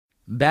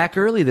Back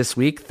early this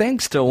week,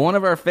 thanks to one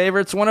of our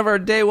favorites, one of our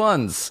day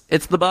ones.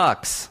 It's The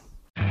Box.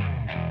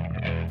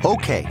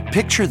 Okay,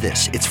 picture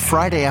this. It's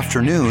Friday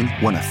afternoon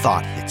when a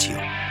thought hits you.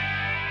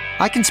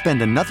 I can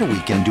spend another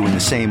weekend doing the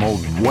same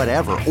old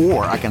whatever,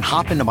 or I can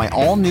hop into my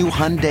all-new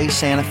Hyundai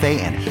Santa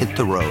Fe and hit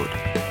the road.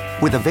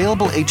 With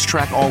available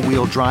H-Track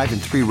all-wheel drive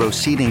and 3-row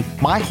seating,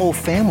 my whole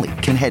family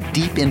can head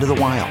deep into the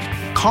wild.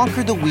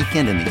 Conquer the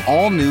weekend in the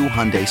all-new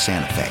Hyundai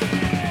Santa Fe.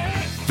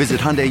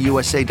 Visit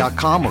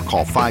HyundaiUSA.com or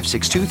call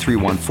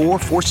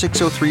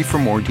 562-314-4603 for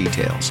more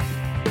details.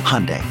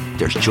 Hyundai,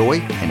 there's joy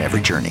in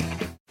every journey.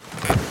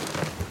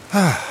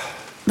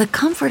 The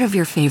comfort of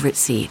your favorite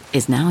seat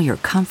is now your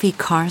comfy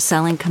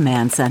car-selling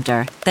command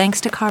center,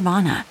 thanks to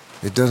Carvana.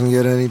 It doesn't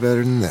get any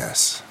better than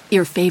this.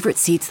 Your favorite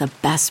seat's the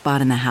best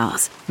spot in the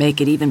house. Make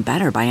it even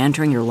better by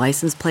entering your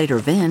license plate or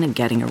VIN and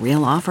getting a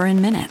real offer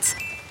in minutes.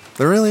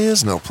 There really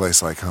is no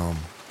place like home.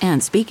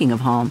 And speaking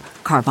of home,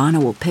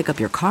 Carvana will pick up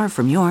your car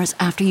from yours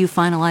after you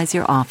finalize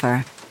your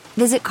offer.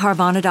 Visit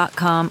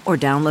Carvana.com or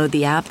download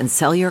the app and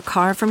sell your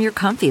car from your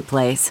comfy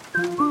place.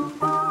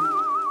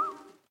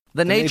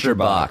 The Nature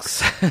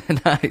Box.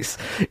 Nice.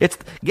 It's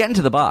get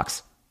into the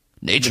box.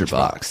 Nature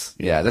Box.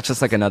 Yeah, that's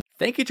just like another.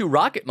 Thank you to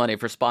Rocket Money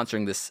for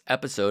sponsoring this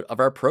episode of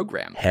our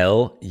program.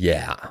 Hell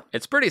yeah.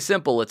 It's pretty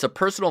simple. It's a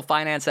personal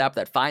finance app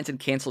that finds and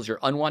cancels your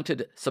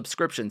unwanted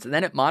subscriptions, and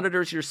then it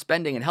monitors your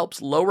spending and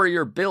helps lower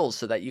your bills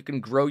so that you can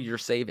grow your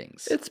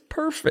savings. It's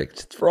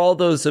perfect. It's for all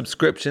those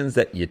subscriptions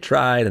that you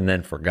tried and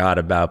then forgot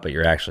about, but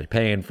you're actually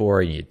paying for,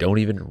 and you don't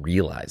even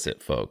realize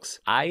it, folks.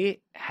 I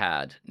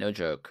had, no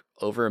joke,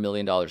 over $1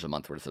 million a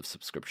month worth of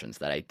subscriptions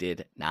that I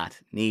did not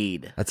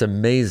need. That's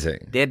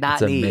amazing. Did not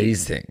That's need.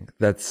 amazing.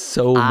 That's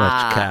so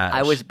much cash.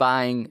 I was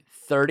buying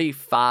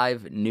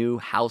 35 new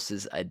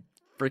houses a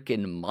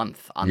freaking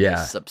month on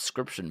this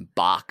subscription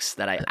box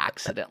that I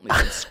accidentally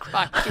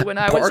subscribed to when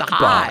I was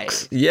high.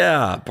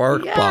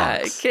 Bark Yeah,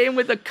 box. it came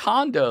with the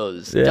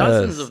condos, Yes.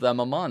 dozens of them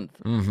a month.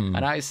 Mm-hmm.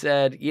 And I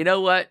said, you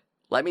know what?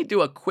 Let me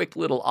do a quick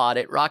little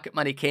audit. Rocket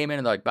Money came in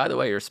and they're like, by the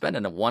way, you're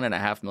spending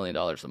 $1.5 million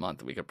a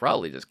month. We could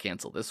probably just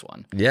cancel this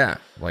one. Yeah,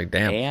 like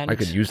damn, And I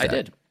could use that. I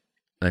did.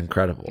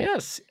 Incredible.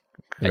 Yes.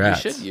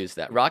 Congrats. And you should use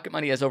that. Rocket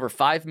Money has over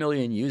 5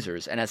 million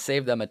users and has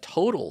saved them a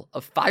total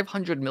of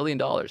 $500 million.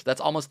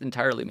 That's almost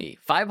entirely me.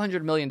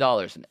 $500 million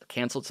in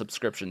canceled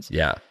subscriptions.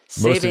 Yeah,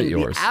 most of it saving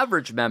yours. the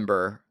average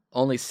member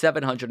only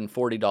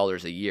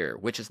 $740 a year,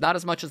 which is not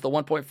as much as the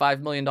 $1.5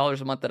 million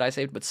a month that I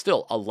saved, but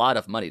still a lot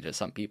of money to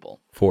some people.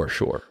 For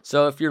sure.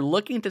 So if you're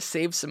looking to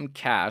save some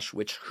cash,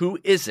 which who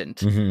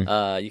isn't,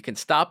 you can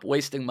stop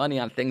wasting money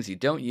on things you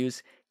don't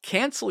use.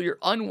 Cancel your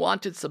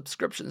unwanted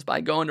subscriptions by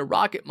going to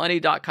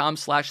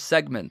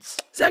rocketmoney.com/segments.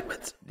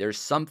 Segments. There's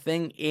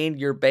something in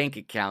your bank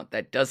account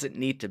that doesn't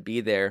need to be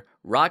there.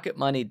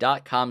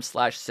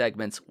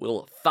 Rocketmoney.com/segments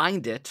will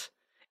find it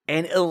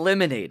and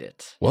eliminate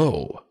it.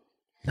 Whoa.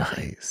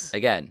 Nice.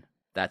 Again,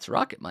 that's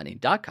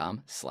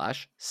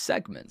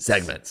rocketmoney.com/segments.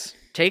 Segments.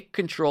 Take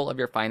control of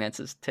your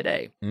finances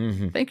today.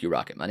 Thank you,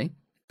 Rocket Money.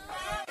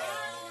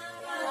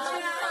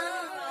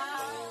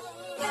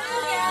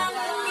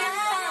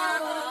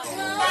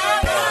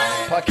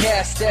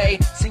 Podcast day,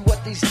 see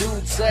what these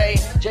dudes say.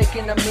 Jake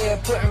and Amir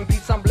putting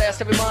beats on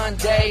blast every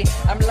Monday.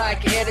 I'm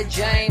like Etta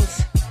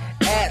James.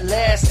 At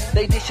last,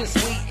 they dish us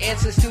sweet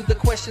answers to the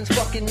questions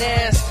fucking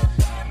asked.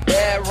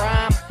 Bad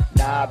rhyme,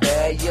 nah,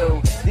 bad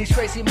you. These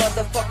crazy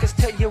motherfuckers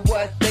tell you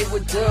what they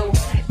would do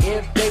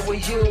if they were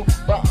you.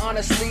 But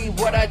honestly,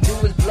 what I do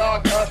is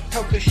blog up,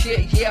 talk the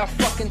shit, yeah,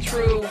 fucking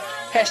true.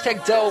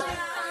 Hashtag dope.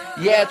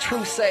 Yeah,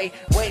 true say,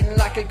 waiting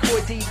like a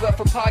core diva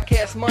for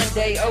Podcast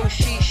Monday. Oh,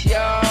 sheesh,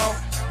 y'all.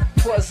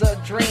 'Twas a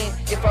dream,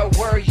 if I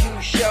were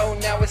you, show.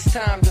 Now it's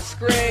time to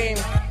scream.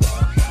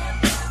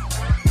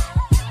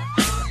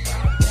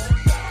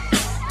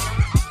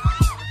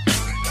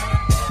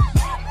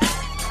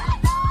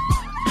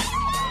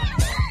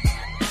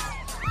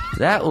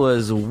 That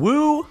was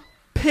Woo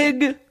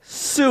Pig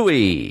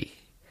Suey.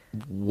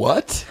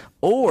 What?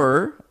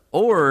 Or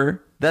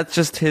that's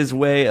just his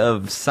way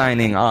of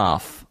signing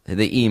off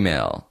the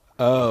email.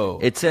 Oh.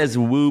 It says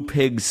Woo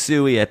Pig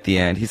Suey at the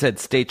end. He said,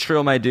 stay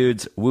true, my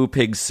dudes, Woo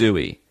Pig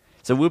Suey.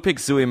 So Woo Pig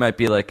Suey might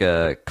be like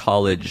a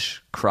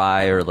college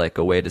cry or like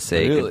a way to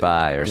say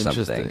goodbye or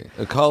something.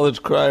 A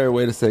college cry or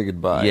way to say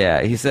goodbye.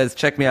 Yeah, he says,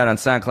 check me out on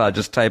SoundCloud.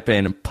 Just type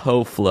in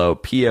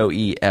PoFlo,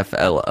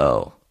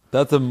 Poeflo.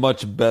 That's a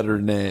much better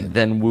name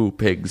than Woo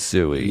Pig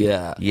Suey.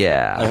 Yeah.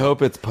 Yeah. I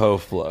hope it's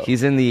PoFlo.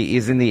 He's in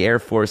the Air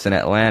Force in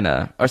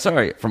Atlanta. Or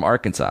sorry, from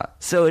Arkansas.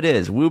 So it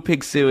is. Woo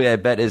Pig Suey, I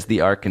bet, is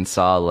the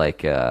Arkansas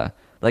like you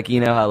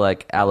know how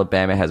like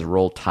Alabama has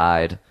Roll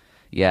Tide.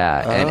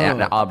 Yeah,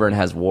 and Auburn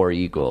has War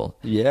Eagle.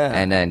 Yeah.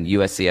 And then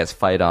USC has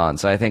Fight On.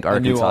 So I think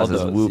Arkansas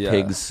is Woo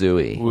Pig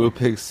Suey. Woo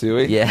Pig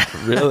Suey? Yeah.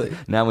 Really?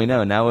 Now we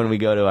know. Now when we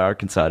go to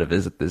Arkansas to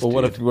visit this Well,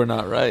 what dude, if we're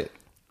not right?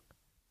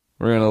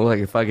 we're going to look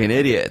like fucking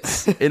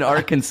idiots in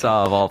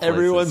Arkansas of all places.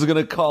 Everyone's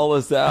going to call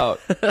us out.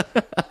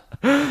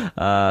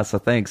 So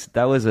thanks.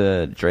 That was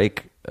a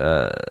Drake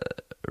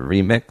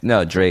remix.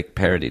 No, Drake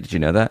parody. Did you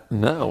know that?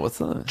 No, what's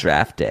that?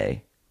 Draft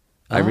Day.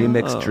 I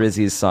remixed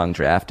Drizzy's song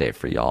Draft Day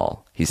for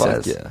y'all, he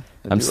Fuck says. yeah.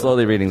 I'm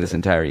slowly reading this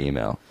entire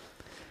email.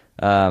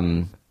 How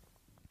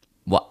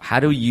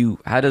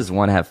does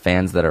one have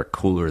fans that are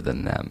cooler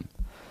than them?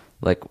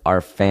 Like,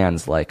 are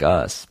fans like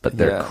us, but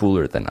they're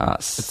cooler than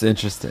us? It's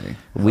interesting.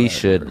 We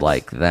should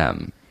like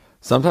them.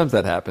 Sometimes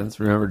that happens.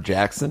 Remember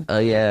Jackson? Oh,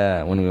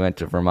 yeah. When we went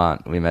to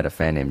Vermont, we met a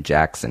fan named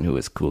Jackson who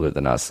was cooler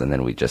than us, and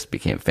then we just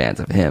became fans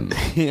of him.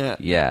 Yeah.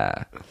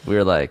 Yeah. We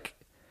were like,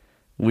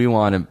 we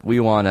want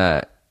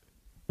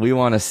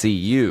to see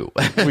you.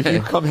 Will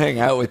you come hang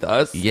out with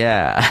us?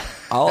 Yeah.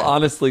 I'll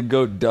honestly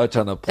go Dutch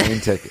on a plane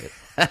ticket.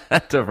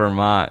 To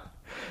Vermont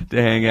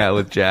to hang out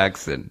with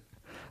Jackson.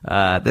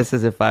 This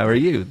is If I Were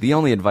You, the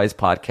only advice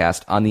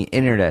podcast on the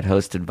internet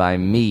hosted by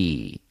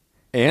me.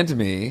 And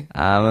me.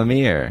 I'm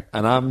Amir.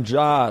 And I'm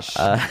Josh.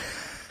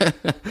 Hold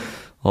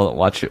on,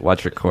 watch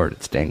your cord.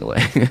 It's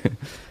dangling. What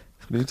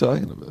are you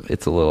talking about?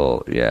 It's a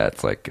little,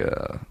 it's like,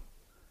 yeah.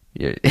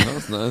 No,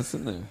 it's not. It's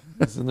in there.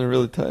 It's in there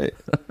really tight.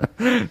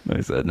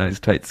 nice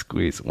tight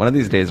squeeze. One of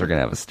these days we're going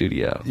to have a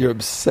studio. You're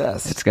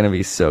obsessed. It's going to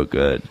be so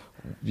good.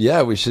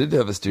 Yeah, we should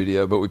have a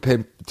studio, but we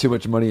pay too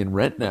much money in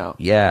rent now.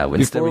 Yeah,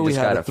 instead Before we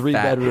just got a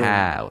three-bedroom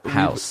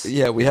house.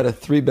 We had a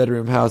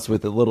 3-bedroom house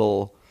with a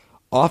little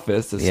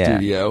office, a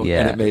studio,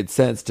 and it made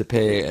sense to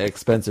pay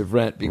expensive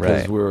rent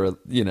because we were,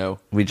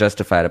 we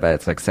justified it by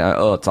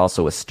it's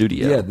also a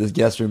studio. Yeah, this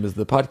guest room is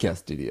the podcast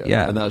studio.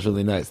 Yeah, and that was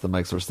really nice. The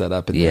mics were set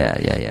up. Yeah.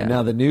 And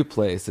now the new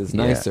place is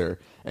nicer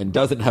and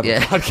doesn't have a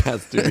podcast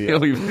studio.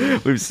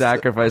 we've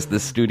sacrificed the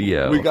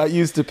studio. We got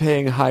used to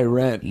paying high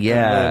rent.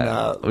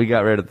 Yeah, and then, we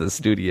got rid of the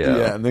studio.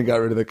 Yeah, and then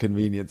got rid of the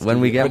convenience. When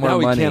we get more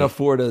money, we can't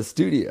afford a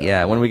studio.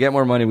 Yeah, when we get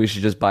more money, we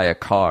should just buy a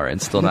car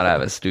and still not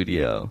have a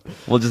studio.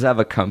 We'll just have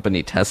a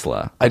company,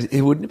 Tesla.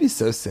 It wouldn't it be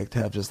so sick to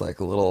have just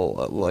like a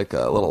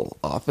little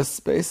office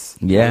space?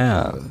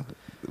 Yeah,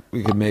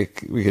 we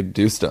could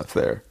do stuff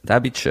there.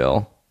 That'd be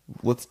chill.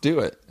 Let's do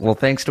it. Well,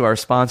 thanks to our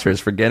sponsors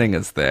for getting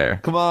us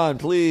there. Come on,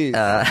 please.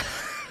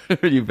 Who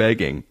are you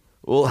begging?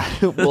 We'll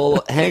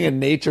hang a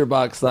nature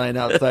box sign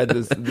outside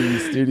the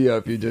studio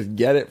if you just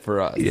get it for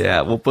us.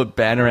 Yeah, we'll put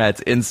banner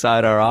ads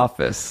inside our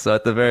office, so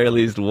at the very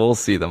least we'll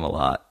see them a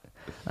lot.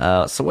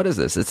 So what is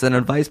this? It's an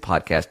advice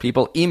podcast.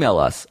 People email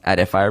us at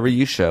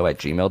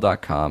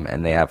ifiwereyoushow@gmail.com,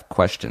 and they have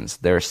questions.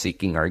 They're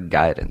seeking our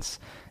guidance,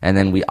 and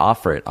then we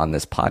offer it on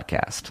this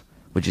podcast.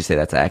 Would you say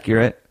that's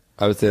accurate?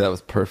 I would say that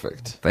was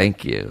perfect.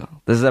 Thank you.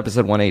 This is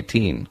episode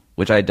 118,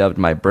 which I dubbed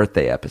my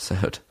birthday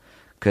episode,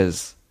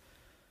 because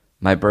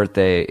my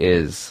birthday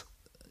is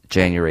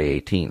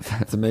January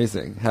 18th. It's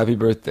amazing. Happy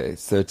birthday.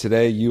 So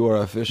today you are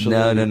officially...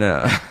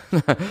 No.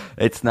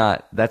 It's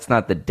not. That's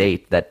not the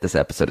date that this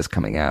episode is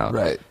coming out.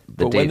 Right.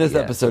 But when this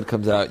episode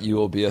comes out, you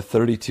will be a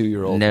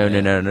 32-year-old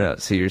man. No.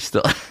 So you're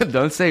still...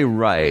 Don't say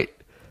right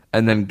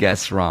and then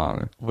guess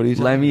wrong. What are you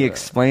talking Let me about?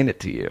 explain it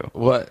to you.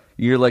 What?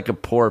 You're like a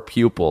poor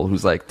pupil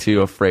who's like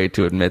too afraid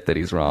to admit that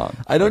he's wrong.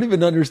 I don't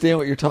even understand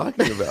what you're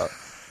talking about.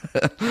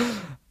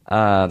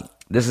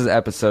 This is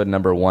episode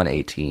number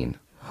 118.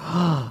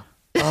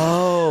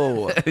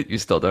 Oh. You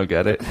still don't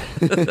get it?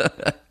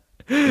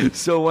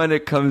 So when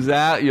it comes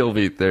out, you'll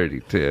be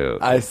 32.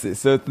 I see.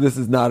 So this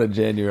is not a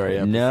January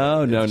episode.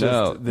 No.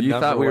 You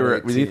thought we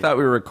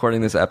were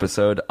recording this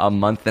episode a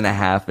month and a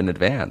half in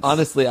advance.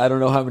 Honestly, I don't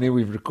know how many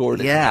we've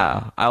recorded.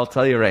 Yeah, I'll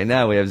tell you right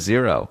now, we have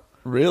 0.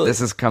 Really? This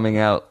is coming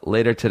out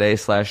later today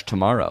 /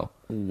 tomorrow.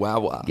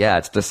 Wow. Yeah,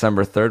 it's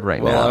December 3rd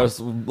right now.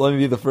 Let me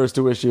be the first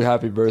to wish you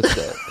happy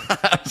birthday.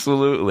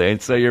 Absolutely. And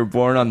so you're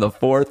born on the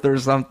 4th or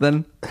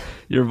something?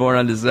 You're born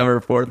on December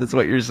 4th is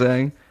what you're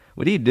saying?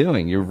 What are you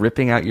doing? You're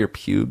ripping out your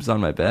pubes on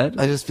my bed?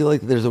 I just feel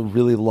like there's a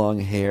really long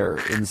hair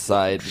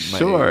inside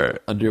my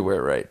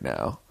underwear right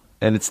now.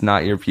 And it's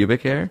not your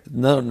pubic hair?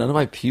 No, none of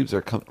my pubes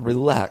are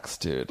Relax,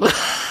 dude.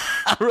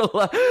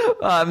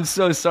 I'm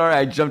so sorry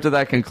I jumped to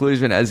that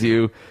conclusion as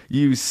you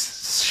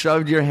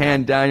shoved your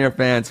hand down your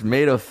pants,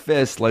 made a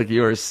fist like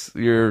you're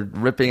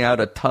ripping out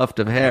a tuft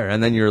of hair,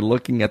 and then you're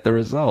looking at the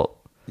result.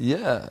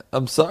 Yeah,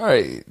 I'm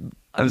sorry.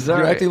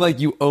 You're acting like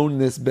you own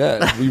this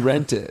bed. We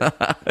rent it.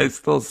 I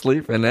still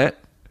sleep in it.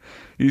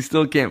 You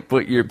still can't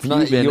put your pube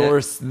not in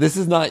yours. it. This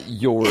is not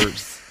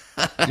yours.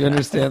 Do you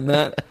understand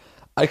that?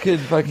 I could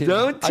fucking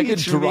don't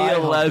teach me a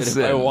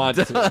lesson. If I want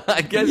to.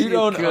 I guess you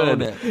don't could.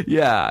 own it.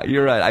 Yeah,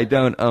 you're right. I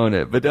don't own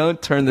it, but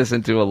don't turn this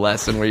into a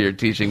lesson where you're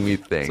teaching me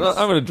things. So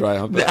I'm gonna dry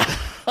hump it.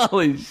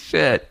 Holy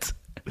shit!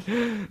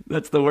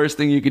 That's the worst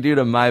thing you could do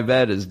to my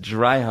bed is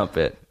dry hump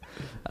it.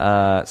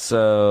 Well,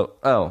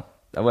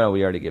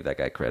 we already gave that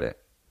guy credit.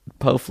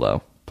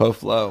 Poflo.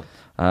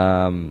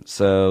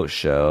 So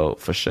show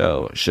for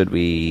show. Should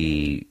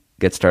we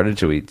get started?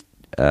 Should we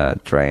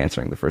try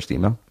answering the first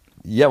email?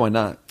 Yeah, why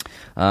not?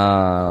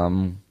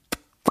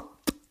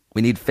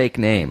 We need fake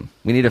name.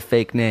 We need a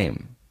fake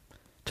name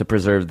to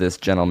preserve this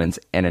gentleman's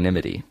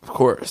anonymity. Of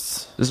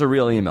course. This is a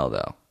real email,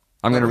 though.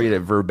 I'm going to read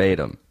it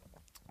verbatim.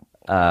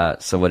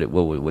 So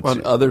what's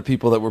on other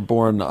people that were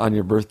born on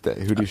your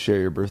birthday? Who do you share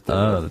your birthday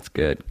with? Oh, that's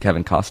good.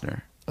 Kevin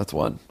Costner. That's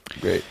one.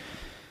 Great.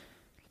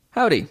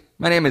 Howdy.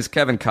 My name is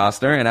Kevin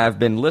Costner, and I've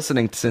been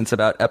listening since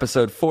about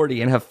episode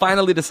 40 and have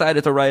finally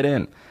decided to write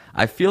in.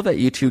 I feel that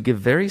you two give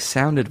very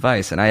sound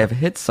advice, and I have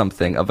hit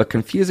something of a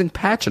confusing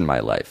patch in my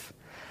life.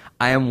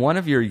 I am one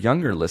of your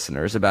younger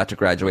listeners about to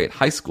graduate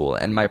high school,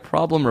 and my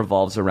problem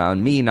revolves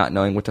around me not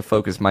knowing what to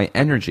focus my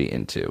energy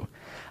into.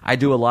 I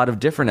do a lot of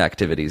different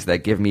activities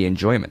that give me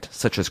enjoyment,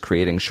 such as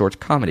creating short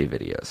comedy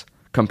videos,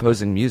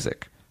 composing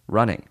music,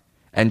 running,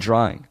 and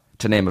drawing,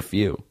 to name a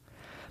few.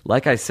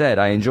 Like I said,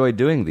 I enjoy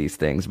doing these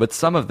things, but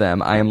some of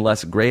them I am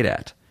less great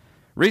at.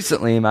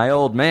 Recently, my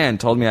old man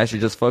told me I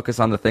should just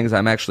focus on the things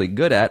I'm actually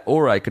good at,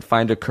 or I could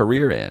find a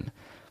career in.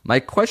 My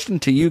question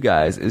to you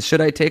guys is, should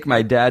I take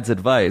my dad's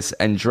advice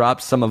and drop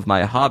some of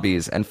my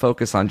hobbies and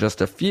focus on just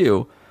a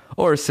few,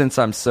 or since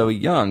I'm so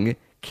young,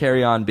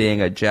 carry on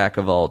being a jack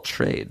of all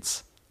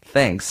trades?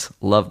 Thanks.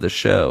 Love the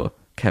show.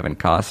 Kevin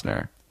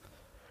Costner.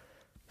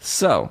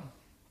 So,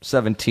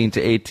 17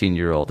 to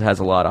 18-year-old has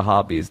a lot of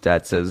hobbies.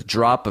 Dad says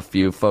drop a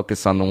few,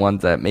 focus on the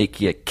ones that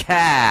make you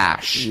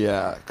cash.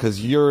 Yeah,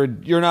 because you're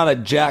not a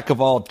jack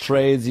of all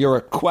trades. You're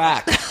a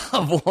quack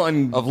Of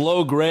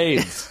low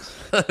grades.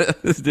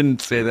 This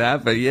didn't say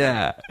that, but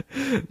yeah,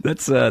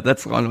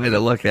 that's one way to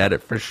look at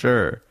it for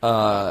sure.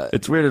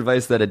 It's weird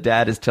advice that a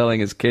dad is telling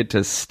his kid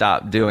to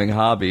stop doing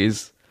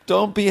hobbies.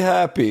 Don't be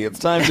happy. It's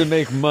time to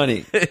make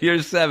money.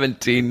 You're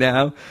 17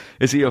 now.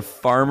 Is he a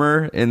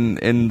farmer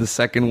in the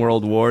Second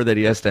World War that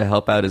he has to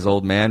help out his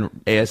old man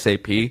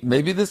ASAP?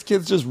 Maybe this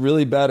kid's just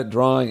really bad at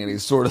drawing, and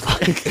he's sort of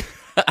like,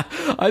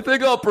 I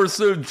think I'll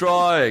pursue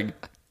drawing.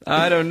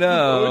 I don't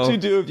know. What would you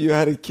do if you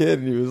had a kid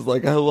and he was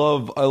like, I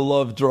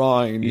love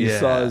drawing, and you Yeah.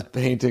 saw his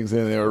paintings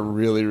and they were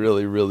really,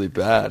 really, really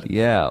bad?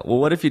 Yeah. Well,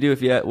 what would you do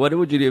if you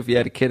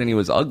had a kid and he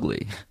was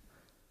ugly?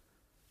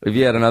 If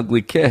you had an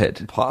ugly kid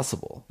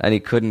Impossible. and he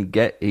couldn't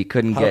get.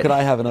 How could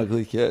I have an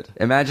ugly kid?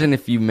 Imagine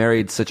if you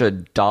married such a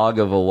dog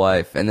of a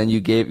wife, and then she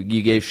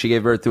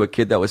gave birth to a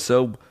kid that was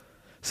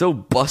so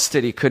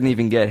busted he couldn't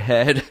even get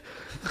head.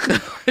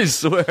 I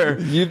swear.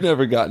 You've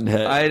never gotten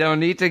head. I don't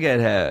need to get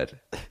head.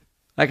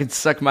 I can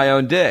suck my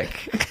own dick.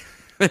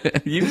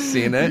 You've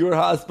seen it. You were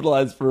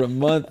hospitalized for a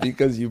month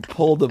because you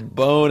pulled a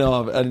bone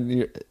off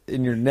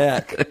in your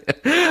neck.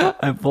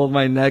 I pulled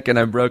my neck and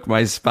I broke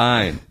my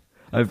spine.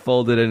 I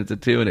folded it into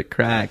two and it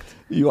cracked.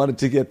 You wanted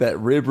to get that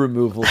rib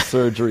removal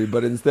surgery,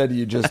 but instead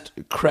you just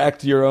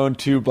cracked your own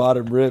two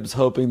bottom ribs,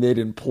 hoping they'd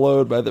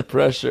implode by the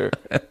pressure.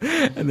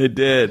 And they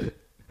did.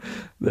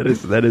 That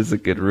is a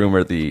good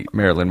rumor. The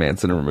Marilyn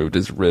Manson removed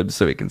his ribs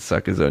so he can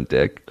suck his own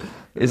dick.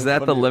 Is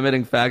that the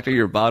limiting factor?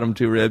 Your bottom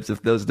two ribs?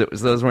 If those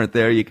weren't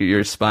there,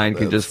 your spine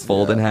can just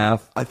fold in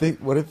half. I think.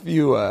 What if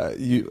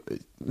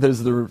let's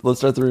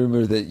start the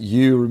rumor that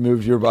you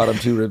removed your bottom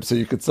two ribs so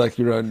you could suck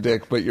your own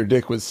dick, but your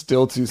dick was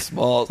still too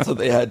small, so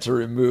they had to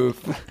remove.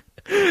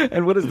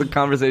 And what is the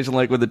conversation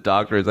like with the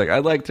doctor? He's like,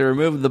 I'd like to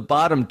remove the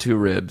bottom two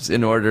ribs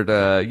in order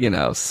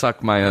to,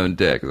 suck my own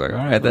dick. He's like, all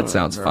right, that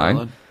sounds Marilyn.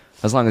 fine.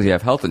 As long as you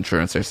have health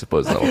insurance, I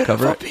suppose that'll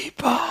cover it.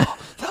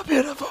 The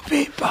beautiful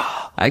people.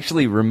 I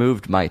actually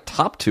removed my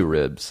top two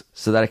ribs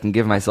so that I can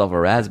give myself a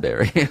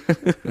raspberry.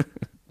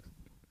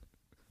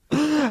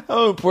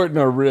 How important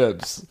are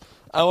ribs?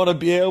 I want to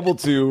be able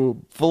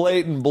to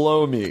fillet and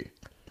blow me.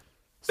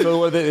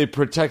 So whether they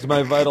protect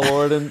my vital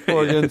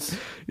organs,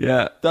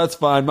 Yeah. that's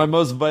fine. My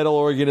most vital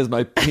organ is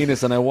my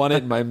penis, and I want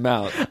it in my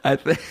mouth. I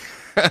think.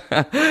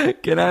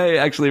 Can I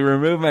actually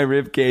remove my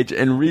rib cage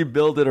and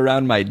rebuild it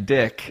around my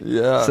dick?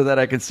 Yeah. So that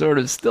I can sort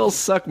of still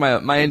suck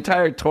my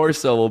entire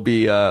torso will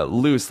be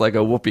loose like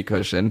a whoopee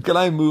cushion. Can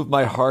I move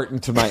my heart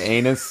into my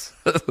anus?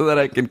 So that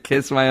I can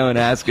kiss my own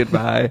ass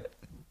goodbye.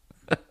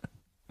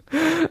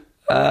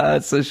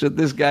 So should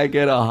this guy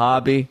get a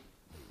hobby?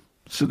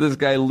 Should this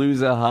guy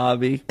lose a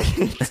hobby?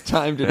 It's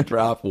time to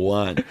drop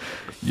one.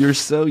 You're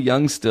so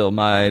young still,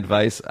 my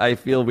advice. I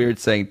feel weird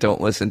saying don't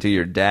listen to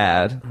your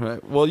dad.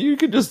 Right. Well, you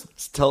could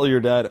just tell your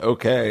dad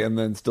okay and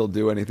then still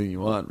do anything you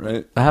want,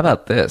 right? How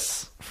about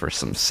this for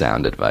some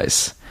sound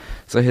advice?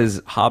 So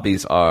his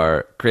hobbies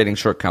are creating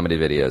short comedy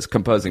videos,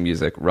 composing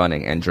music,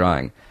 running, and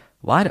drawing.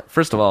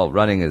 First of all,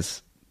 running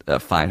is a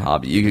fine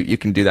hobby. You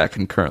can do that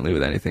concurrently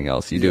with anything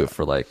else. You do it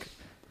for like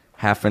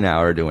half an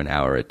hour to an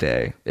hour a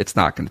day. It's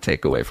not going to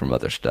take away from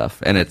other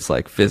stuff, and it's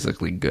like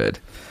physically good.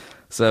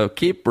 So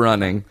keep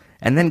running,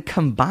 and then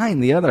combine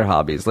the other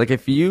hobbies. Like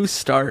if you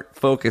start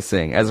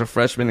focusing as a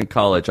freshman in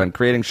college on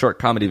creating short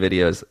comedy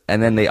videos,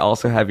 and then they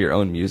also have your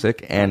own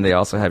music, and they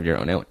also have your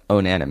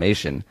own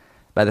animation,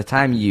 by the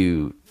time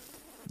you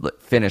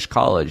finish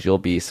college, you'll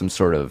be some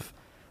sort of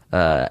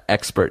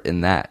expert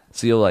in that.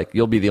 So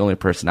you'll be the only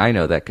person I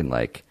know that can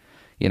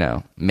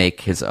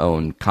make his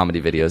own comedy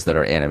videos that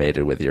are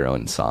animated with your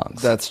own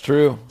songs. That's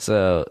true.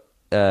 So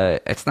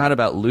it's not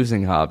about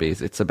losing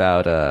hobbies. It's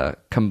about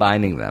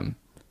combining them.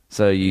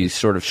 So you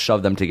sort of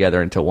shove them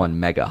together into one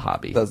mega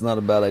hobby. That's not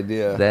a bad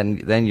idea.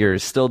 Then you're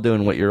still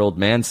doing what your old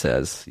man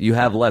says. You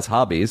have less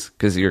hobbies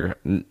because your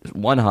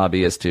one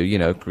hobby is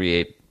to,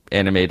 create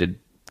animated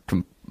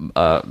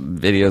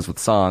videos with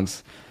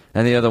songs,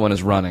 and the other one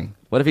is running.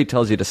 What if he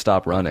tells you to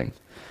stop running?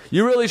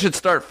 You really should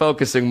start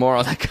focusing more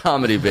on the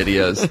comedy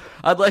videos.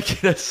 I'd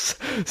like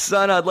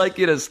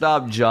you to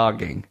stop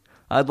jogging.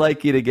 I'd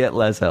like you to get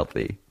less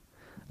healthy.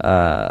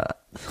 Beat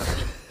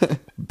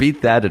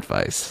that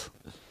advice.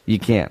 You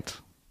can't.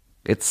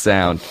 It's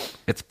sound.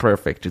 It's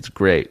perfect. It's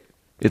great.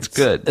 It's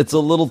good. It's a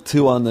little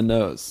too on the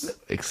nose.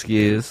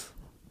 Excuse?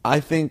 I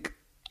think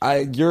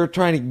you're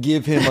trying to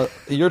give him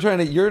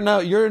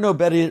you're no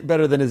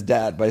better than his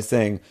dad by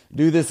saying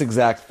do this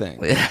exact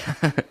thing.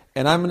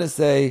 And I'm going to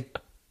say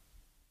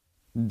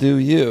do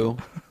you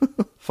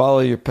follow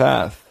your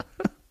path.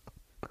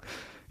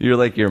 You're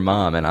like your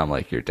mom and I'm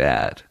like your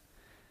dad.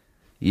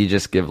 You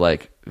just give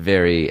like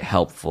very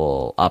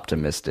helpful,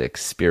 optimistic,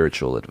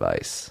 spiritual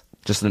advice.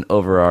 Just an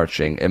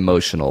overarching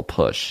emotional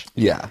push.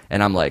 Yeah.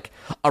 And I'm like,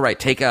 all right,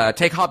 take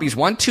hobbies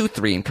 1, 2,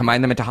 3 and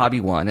combine them into hobby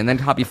 1. And then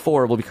hobby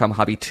 4 will become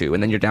hobby 2.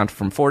 And then you're down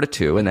from 4 to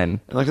 2. And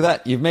then... And look at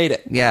that. You've made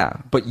it.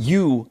 Yeah. But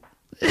you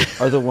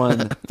are the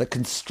one that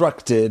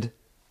constructed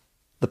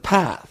the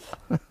path.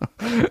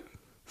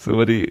 So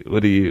what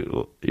do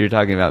you... You're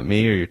talking about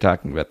me or you're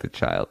talking about the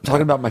child? I'm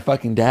talking about my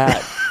fucking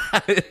dad.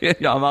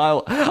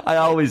 I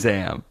always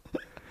am.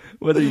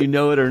 Whether you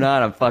know it or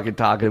not, I'm fucking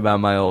talking about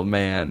my old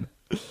man.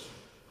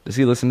 Does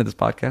he listen to this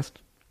podcast?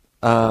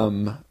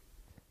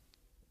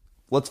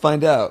 Let's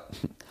find out.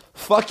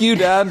 Fuck you,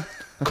 Dad.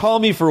 Call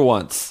me for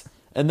once.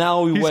 And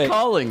now we wait. He's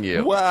calling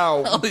you.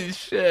 Wow. Holy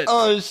shit.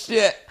 Oh,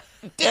 shit.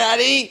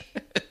 Daddy,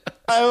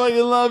 I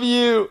fucking love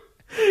you.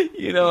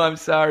 You know I'm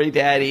sorry,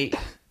 Daddy.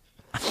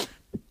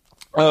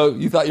 Oh,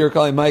 you thought you were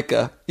calling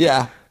Micah.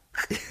 Yeah.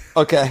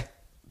 Okay.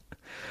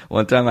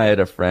 One time I had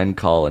a friend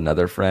call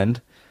another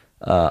friend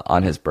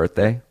on his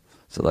birthday.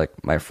 So,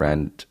 like, my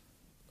friend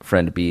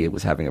B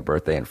was having a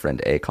birthday, and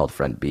friend A called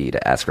friend B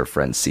to ask her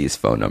friend C's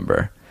phone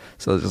number.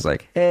 So I was just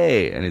like,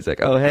 hey. And he's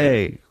like, oh,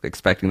 hey.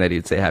 Expecting that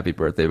he'd say happy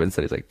birthday, but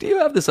instead he's like, do you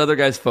have this other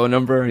guy's phone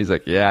number? And he's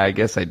like, yeah, I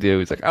guess I do.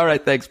 He's like, all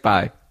right, thanks,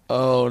 bye.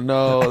 Oh,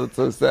 no, that's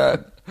so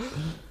sad.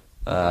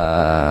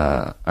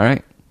 All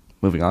right,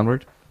 moving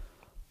onward.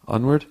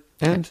 Onward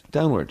and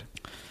downward.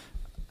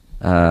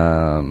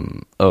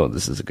 Oh,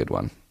 this is a good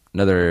one.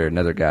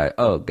 Another guy.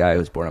 Oh, guy who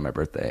was born on my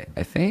birthday.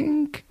 I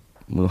think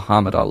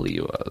Muhammad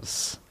Ali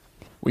was.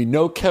 We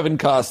know Kevin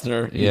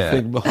Costner. Yeah.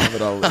 You think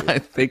Muhammad Ali. I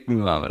think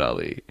Muhammad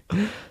Ali.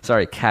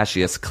 Sorry,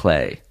 Cassius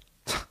Clay.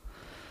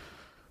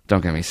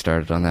 Don't get me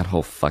started on that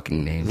whole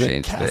fucking name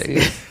change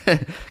thing.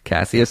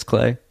 Cassius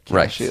Clay? Cassius.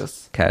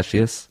 Right.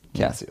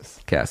 Cassius?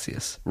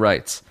 Cassius.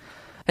 Writes,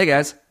 hey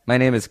guys, my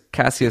name is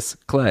Cassius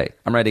Clay.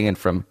 I'm writing in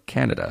from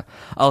Canada.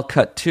 I'll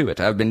cut to it.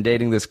 I've been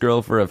dating this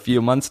girl for a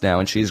few months now,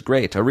 and she's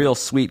great. A real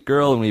sweet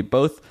girl, and we're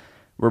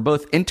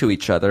both into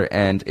each other,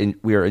 and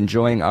we are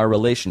enjoying our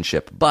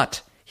relationship.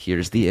 But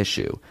here's the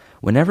issue.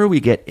 Whenever we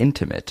get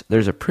intimate,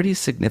 there's a pretty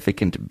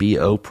significant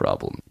BO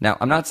problem. Now,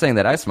 I'm not saying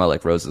that I smell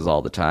like roses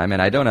all the time,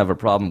 and I don't have a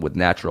problem with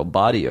natural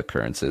body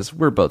occurrences.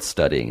 We're both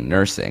studying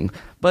nursing.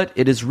 But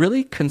it is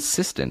really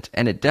consistent,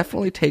 and it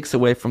definitely takes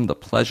away from the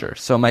pleasure.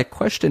 So my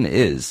question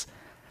is,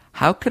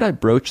 how could I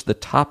broach the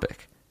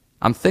topic?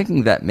 I'm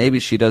thinking that maybe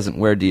she doesn't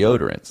wear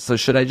deodorant, so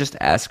should I just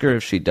ask her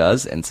if she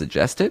does and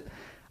suggest it?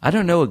 I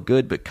don't know a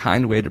good but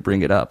kind way to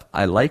bring it up.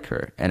 I like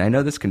her, and I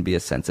know this can be a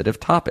sensitive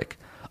topic.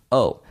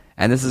 Oh,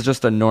 and this is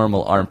just a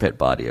normal armpit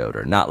body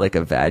odor, not like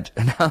a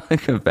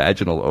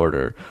vaginal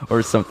odor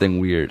or something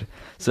weird.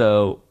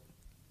 So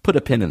put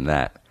a pin in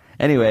that.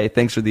 Anyway,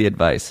 thanks for the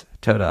advice.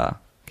 Ta-da,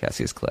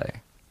 Cassius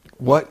Clay.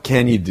 What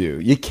can you do?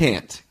 You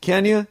can't.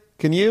 Can you?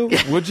 Can you?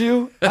 Would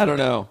you? I don't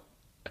know.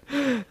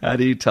 How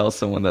do you tell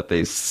someone that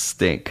they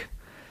stink?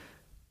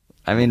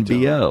 I mean,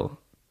 BO.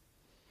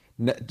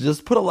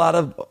 Just put a lot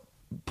of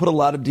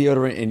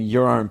deodorant in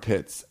your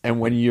armpits, and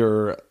when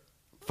you're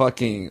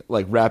fucking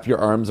like wrap your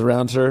arms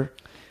around her,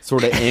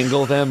 sort of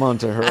angle them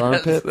onto her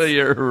armpits. So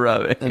you're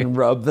rubbing and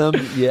rub them.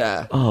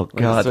 Yeah. Oh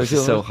god, this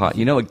is so hot.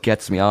 You know what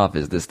gets me off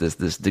is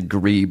this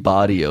degree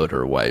body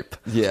odor wipe.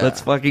 Yeah.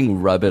 Let's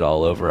fucking rub it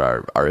all over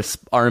our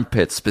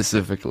armpits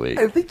specifically.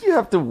 I think you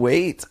have to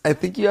wait.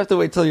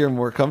 Till you're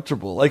more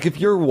comfortable. Like if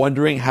you're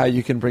wondering how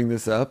you can bring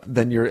this up,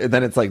 then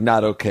it's like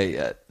not okay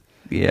yet.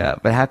 Yeah,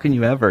 but how can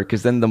you ever?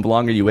 Because then the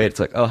longer you wait, it's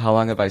like, oh, how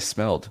long have I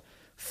smelled?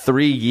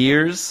 3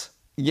 years?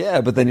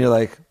 Yeah, but then you're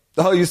like,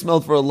 oh, you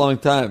smelled for a long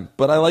time,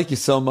 but I like you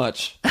so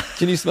much.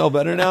 Can you smell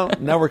better now?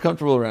 Now we're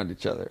comfortable around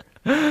each other.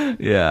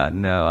 Yeah,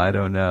 no, I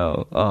don't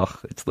know. Oh,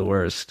 it's the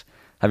worst.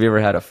 Have you ever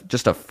had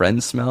just a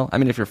friend smell? I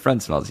mean, if your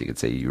friend smells, you could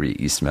say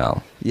you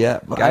smell. Yeah.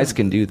 Guys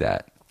can do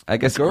that. I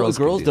guess girls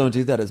don't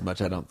do that as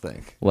much, I don't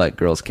think. What?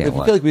 Girls can't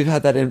I feel like we've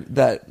had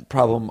that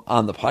problem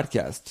on the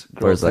podcast.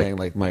 Girls saying,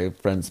 like, my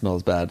friend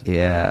smells bad.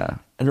 Yeah.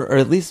 Or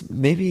at least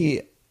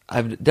maybe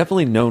I've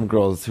definitely known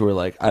girls who are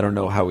like, I don't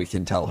know how we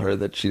can tell her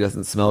that she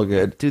doesn't smell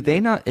good. Do they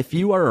not, if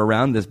you are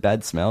around this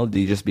bad smell, do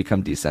you just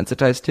become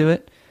desensitized to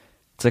it?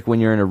 It's like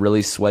when you're in a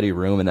really sweaty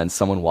room and then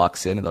someone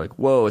walks in and they're like,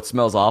 whoa, it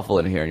smells awful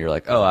in here. And you're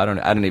like, oh, I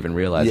didn't even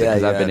realize it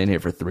because I've been in here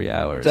for 3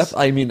 hours.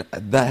 I mean,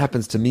 that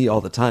happens to me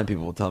all the time.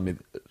 People will tell me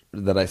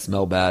that I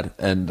smell bad,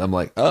 and I'm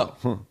like,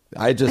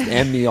 I just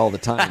am me all the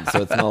time,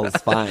 so it smells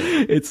fine.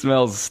 It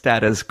smells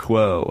status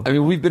quo. I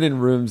mean, we've been in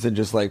rooms and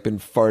just like been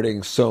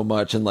farting so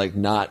much and like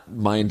not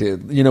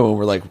minded, when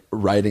we're like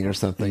writing or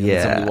something,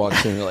 and somebody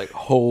walks in and you're like,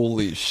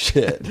 holy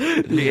shit.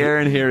 The air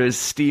in here is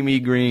steamy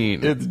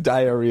green. It's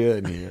diarrhea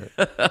in here.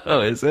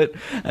 Oh, is it?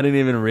 I didn't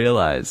even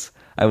realize.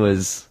 I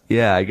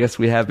guess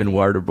we have been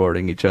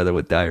waterboarding each other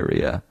with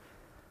diarrhea.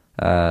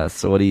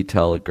 So what do you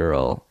tell a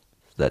girl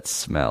that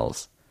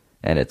smells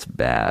and it's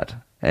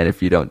bad? And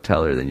if you don't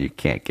tell her, then you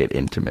can't get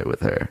intimate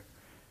with her.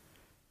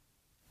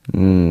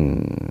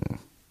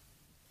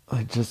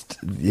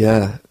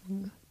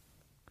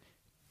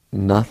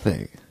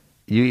 Nothing.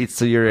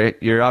 So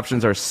your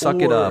options are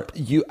suck it up.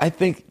 I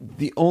think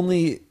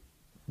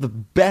the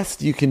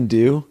best you can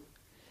do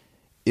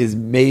is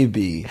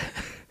maybe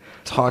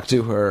talk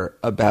to her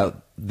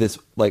about this,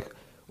 like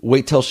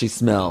wait till she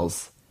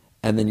smells,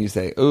 and then you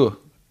say, ooh,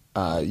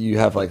 you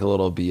have like a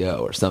little BO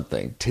or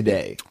something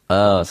today.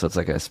 Oh, so it's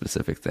like a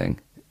specific thing.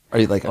 Are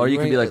you like? Or you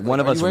can be like,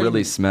 one of us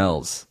really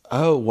smells.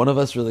 Oh, one of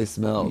us really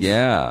smells.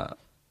 Yeah.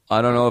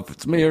 I don't know if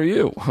it's me or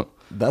you.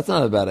 That's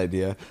not a bad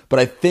idea. But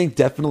I think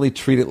definitely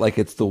treat it like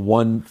it's the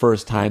one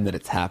first time that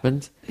it's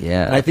happened.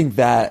 Yeah. And I think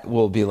that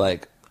will be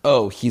like,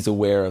 oh, he's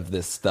aware of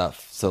this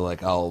stuff. So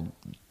like I'll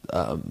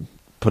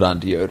put on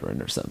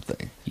deodorant or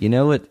something. You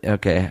know what?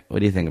 Okay.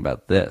 What do you think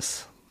about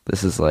this?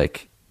 This is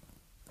like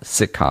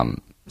sitcom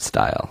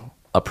style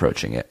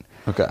approaching it.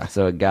 Okay.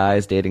 So a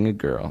guy's dating a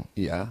girl.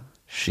 Yeah.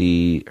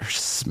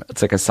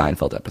 It's like a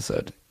Seinfeld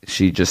episode.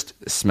 She just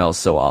smells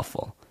so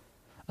awful.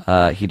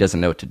 He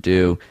doesn't know what to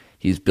do.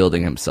 He's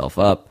building himself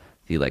up.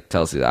 He like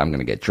tells her, I'm going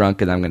to get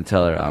drunk and I'm going to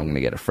tell her, I'm going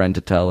to get a friend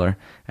to tell her.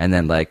 And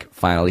then like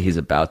finally he's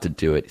about to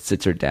do it. He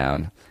sits her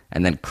down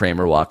and then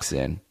Kramer walks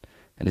in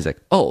and he's like,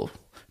 oh,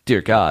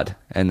 dear God.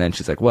 And then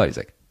she's like, what? He's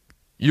like,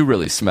 you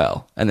really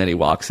smell. And then he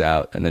walks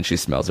out and then she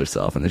smells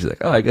herself. And then she's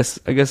like, oh, I guess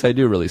I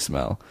do really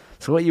smell.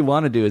 So what you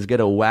want to do is get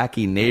a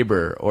wacky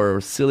neighbor or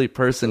a silly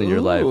person in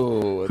your life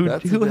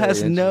who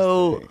has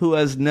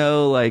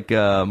no like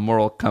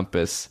moral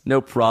compass, no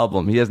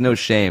problem. He has no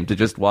shame to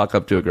just walk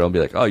up to a girl and be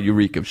like, oh, you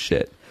reek of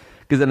shit.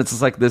 Because then it's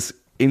just like this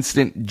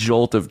instant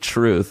jolt of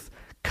truth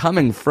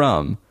coming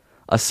from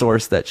a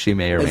source that she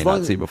may or may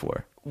not see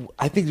before.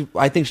 I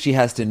think she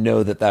has to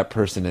know that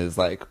person is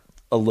like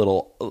a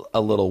little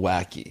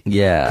wacky.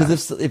 Yeah.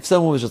 Because if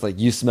someone was just like,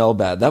 you smell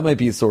bad, that might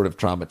be sort of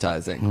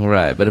traumatizing.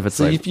 Right. But if it's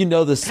if you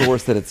know the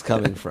source that it's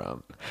coming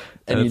from,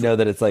 and you know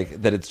that it's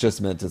like that it's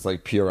just meant as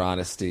like pure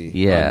honesty.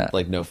 Yeah.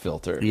 Like no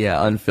filter.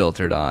 Yeah.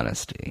 Unfiltered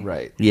honesty.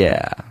 Right.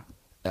 Yeah.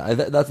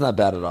 That's not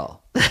bad at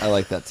all. I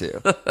like that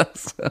too.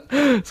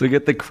 So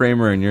get the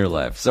Kramer in your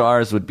life. So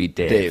ours would be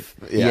Dave.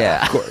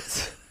 Yeah. Of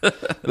course.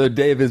 Though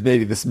Dave is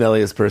maybe the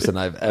smelliest person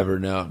I've ever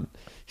known.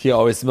 He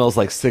always smells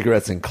like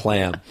cigarettes and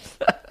clam.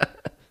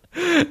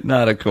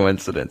 Not a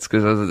coincidence,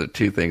 because those are the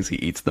two things he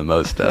eats the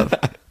most of.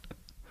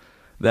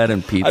 That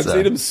and pizza. I've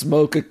seen him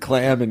smoke a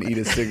clam and eat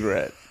a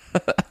cigarette.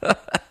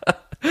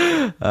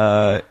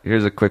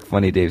 Here's a quick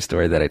funny Dave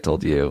story that I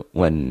told you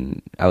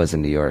when I was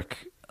in New York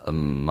a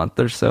month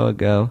or so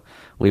ago.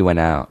 We went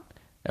out,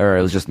 or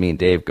it was just me and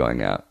Dave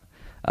going out.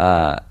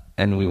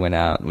 And we went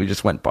out, and we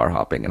just went bar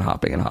hopping and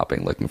hopping and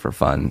hopping, looking for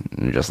fun.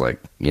 And just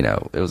like,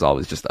 it was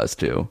always just us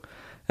two.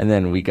 And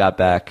then we got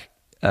back,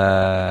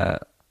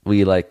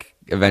 we like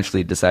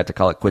eventually decided to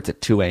call it quits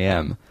at 2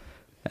 a.m.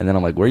 And then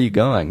I'm like, where are you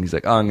going? He's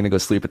like, oh, I'm going to go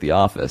sleep at the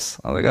office.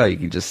 I'm like, oh, you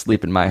can just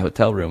sleep in my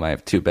hotel room. I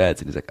have 2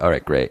 beds. And he's like, all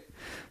right, great.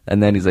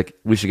 And then he's like,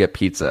 we should get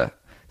pizza.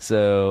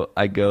 So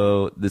I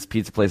go, this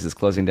pizza place is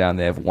closing down.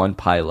 They have 1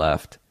 pie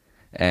left,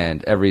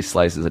 and every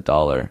slice is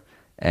 $1.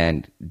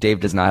 And Dave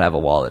does not have a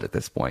wallet at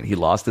this point. He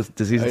lost it.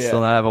 Does he still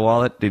not have a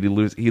wallet? Did he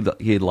lose?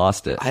 He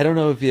lost it. I don't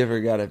know if he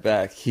ever got it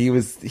back. He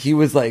was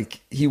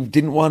like, he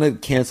didn't want to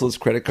cancel his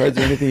credit cards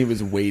or anything. He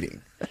was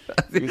waiting.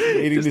 He was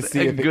waiting to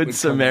see if a good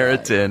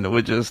Samaritan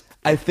would just.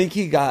 I think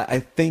he got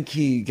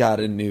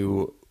a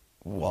new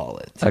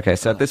wallet. Okay,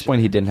 so at this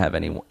point he didn't have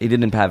any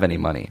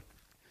money.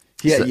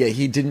 Yeah,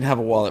 he didn't have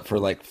a wallet for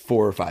like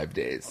 4 or 5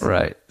 days.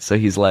 Right. So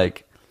he's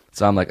like.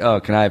 So I'm like, oh,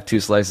 can I have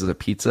 2 slices of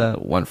pizza?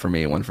 1 for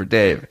me, 1 for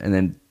Dave. And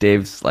then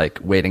Dave's like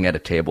waiting at a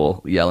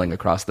table, yelling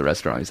across the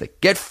restaurant. He's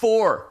like, get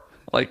 4.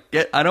 I'm like,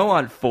 I don't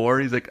want 4.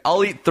 He's like,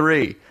 I'll eat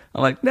 3.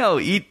 I'm like,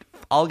 no,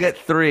 I'll get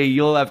 3.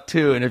 You'll have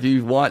 2. And if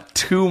you want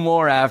 2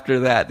 more after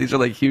that, these are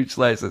like huge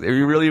slices. If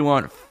you really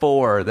want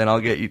 4, then I'll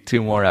get you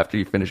 2 more after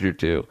you finish your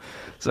 2.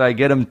 So I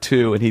get him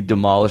 2, and he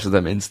demolishes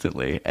them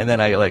instantly. And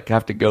then I like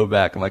have to go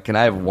back. I'm like, can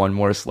I have 1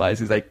 more slice?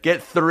 He's like,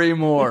 get 3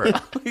 more.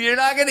 You're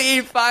not going to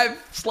eat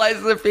 5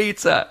 slices of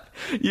pizza.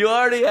 You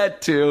already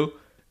had 2.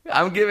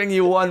 I'm giving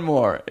you 1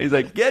 more. He's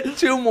like, get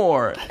 2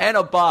 more and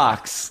a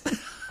box.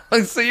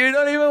 So you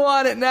don't even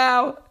want it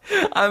now?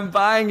 I'm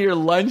buying your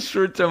lunch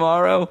for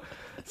tomorrow.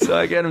 So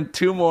I get him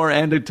 2 more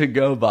and a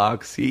to-go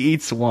box. He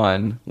eats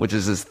 1, which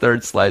is his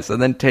 3rd slice, and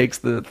then takes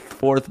the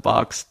 4th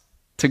box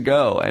to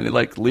go, and it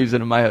like leaves it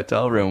in my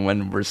hotel room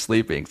when we're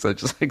sleeping, so it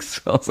just like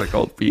smells like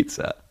old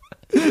pizza.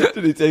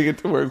 Did he take it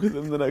to work with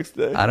him the next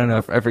day? I don't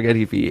know. I forget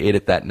if he ate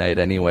it that night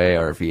anyway,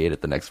 or if he ate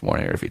it the next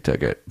morning, or if he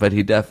took it. But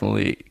he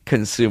definitely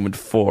consumed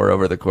 4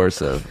 over the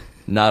course of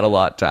not a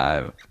lot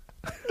time.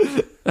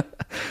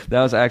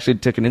 That was, I actually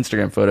took an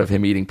Instagram photo of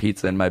him eating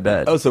pizza in my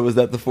bed. Oh, so was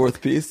that the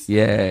 4th piece?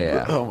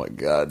 Yeah. Oh my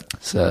God.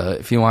 So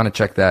if you want to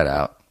check that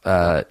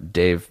out,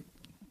 Dave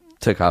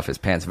took off his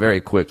pants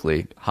very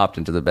quickly, hopped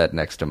into the bed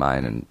next to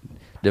mine, and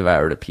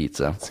devoured a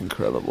pizza. It's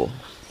incredible.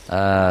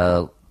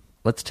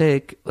 Let's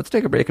take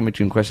a break in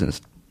between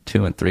questions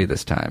 2 and 3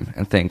 this time,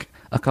 and thank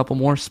a couple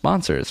more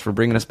sponsors for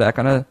bringing us back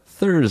on a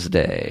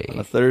Thursday. On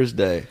a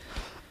Thursday.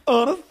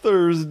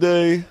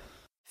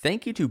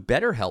 Thank you to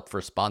BetterHelp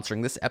for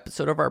sponsoring this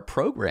episode of our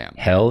program.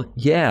 Hell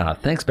yeah.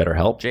 Thanks,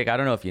 BetterHelp. Jake, I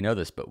don't know if you know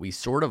this, but we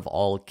sort of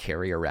all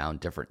carry around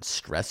different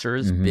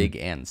stressors, big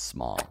and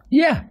small.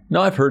 Yeah.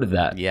 No, I've heard of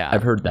that. Yeah.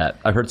 I've heard that.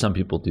 I've heard some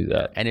people do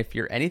that. And if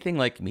you're anything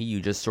like me,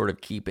 you just sort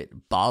of keep it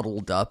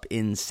bottled up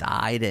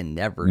inside and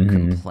never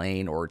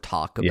complain or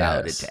talk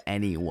about it to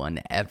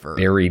anyone ever.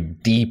 Very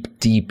deep,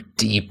 deep,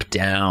 deep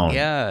down.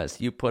 Yes,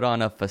 you put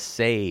on a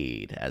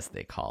facade, as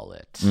they call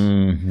it.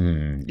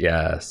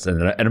 Yes.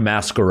 And a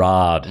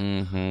masquerade.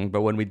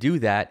 But when we do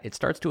that, it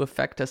starts to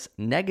affect us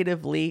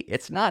negatively.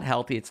 It's not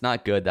healthy. It's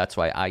not good. That's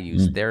why I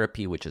use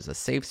therapy, which is a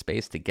safe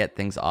space to get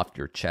things off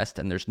your chest.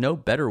 And there's no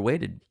better way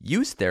to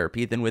use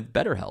therapy than with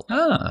BetterHelp.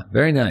 Ah,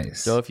 very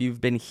nice. So if you've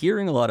been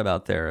hearing a lot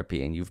about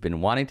therapy and you've been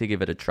wanting to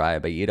give it a try,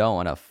 but you don't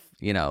want to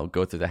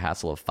go through the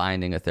hassle of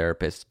finding a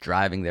therapist,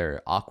 driving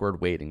their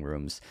awkward waiting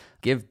rooms,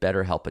 give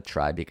BetterHelp a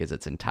try because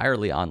it's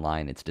entirely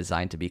online. It's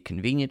designed to be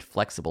convenient,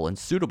 flexible, and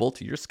suitable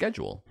to your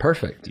schedule.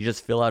 Perfect. You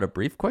just fill out a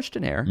brief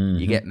questionnaire,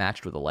 you get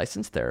matched with a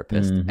licensed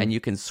therapist, and you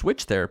can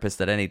switch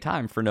therapists at any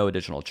time for no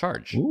additional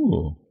charge.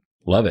 Ooh,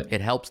 love it. It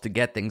helps to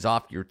get things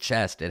off your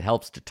chest. It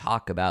helps to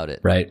talk about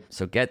it. Right.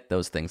 So get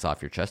those things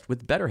off your chest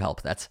with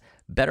BetterHelp. That's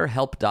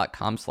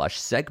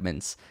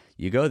betterhelp.com/segments.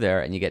 You go there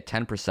and you get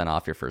 10%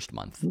 off your first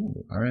month.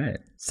 Ooh, all right.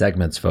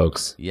 Segments,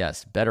 folks.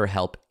 Yes,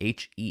 BetterHelp,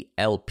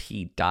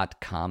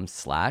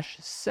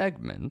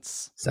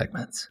 HELP.com/segments.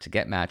 Segments. To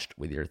get matched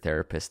with your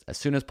therapist as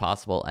soon as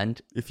possible.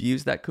 And if you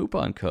use that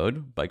coupon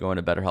code by going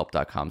to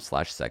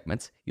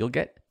betterhelp.com/segments, you'll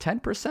get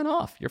 10%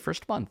 off your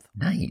first month.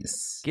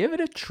 Nice. Give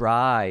it a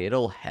try.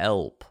 It'll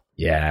help.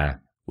 Yeah.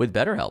 With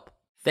BetterHelp.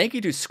 Thank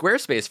you to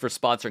Squarespace for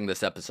sponsoring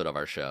this episode of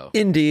our show.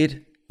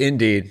 Indeed.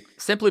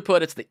 Simply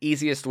put, it's the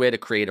easiest way to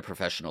create a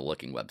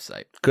professional-looking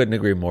website. Couldn't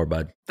agree more,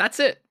 bud. That's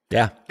it.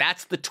 Yeah.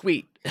 That's the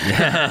tweet.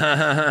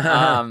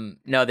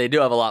 No, they do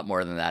have a lot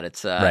more than that.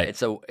 Right.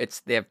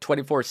 They have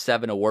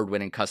 24/7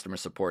 award-winning customer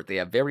support. They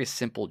have very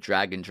simple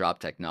drag and drop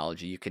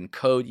technology. You can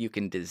code, you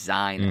can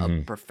design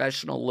a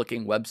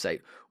professional-looking website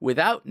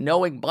without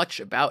knowing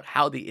much about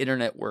how the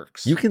internet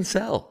works. You can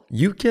sell.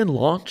 You can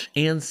launch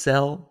and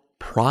sell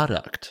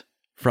product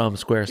from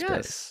Squarespace.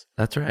 Yes.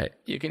 That's right.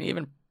 You can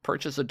even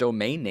purchase a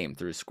domain name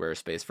through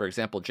Squarespace. For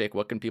example, Jake,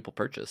 what can people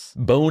purchase?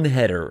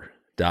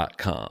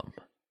 Boneheader.com.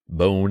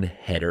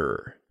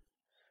 Boneheader.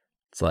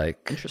 It's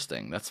like,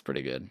 Interesting. That's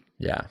pretty good.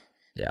 yeah.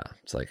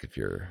 It's like if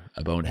you're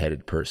a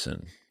boneheaded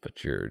person,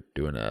 but you're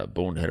doing a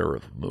boneheader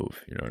of a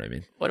move. You know what I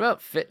mean? What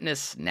about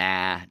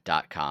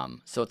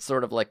fitnessnah.com? So it's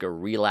sort of like a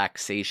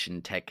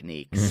relaxation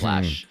technique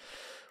slash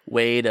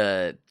way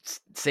to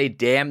say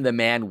damn the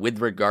man with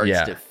regards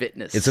to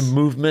fitness. It's a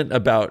movement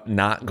about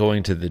not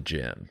going to the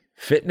gym.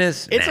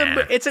 Fitness?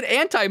 It's an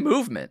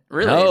anti-movement,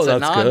 really. Oh, it's a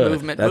that's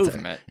non-movement good.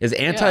 movement. Is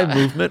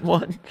anti-movement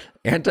one?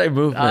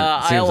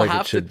 Anti-movement seems I'll like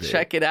have it should to be.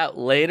 check it out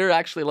later.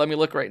 Actually, let me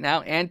look right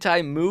now.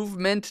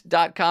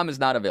 Antimovement.com is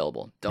not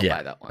available. Don't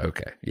buy that one.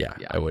 Okay. Yeah,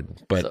 I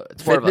wouldn't. But So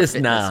it's more of a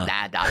fitness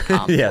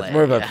fitnessnah.com yeah, play. it's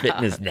more of a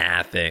fitness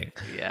nah thing.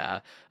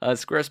 Yeah.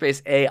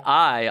 Squarespace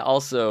AI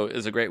also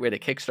is a great way to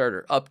kickstart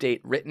or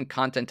update written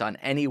content on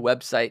any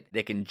website.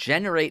 They can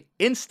generate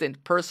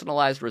instant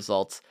personalized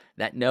results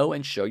that know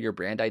and show your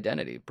brand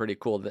identity. Pretty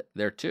cool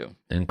there too.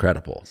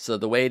 Incredible. So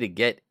the way to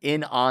get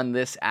in on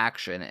this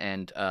action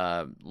and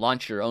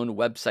launch your own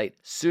website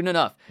soon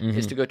enough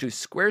is to go to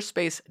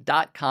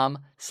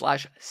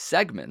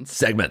squarespace.com/segments.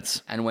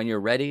 Segments. And when you're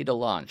ready to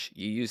launch,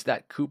 you use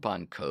that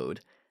coupon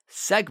code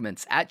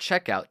segments at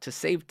checkout to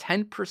save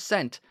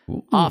 10%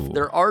 off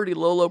their already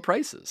low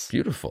prices.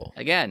 Beautiful.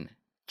 Again,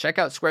 check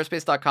out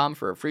squarespace.com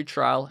for a free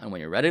trial. And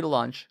when you're ready to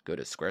launch, go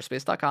to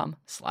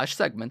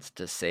squarespace.com/segments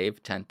to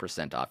save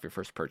 10% off your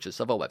first purchase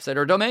of a website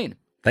or domain.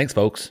 Thanks,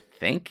 folks.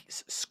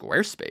 Thanks,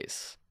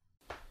 Squarespace.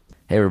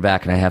 Hey, we're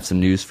back, and I have some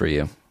news for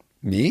you.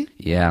 Me?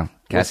 Yeah,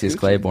 Cassius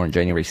Clay born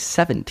January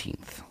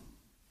 17th,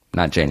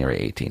 not January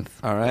 18th.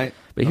 All right.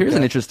 But here's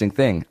an interesting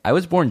thing. I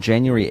was born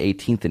January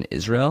 18th in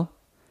Israel,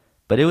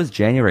 but it was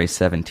January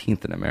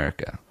 17th in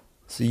America.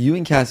 So you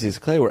and Cassius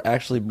Clay were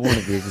actually born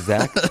at the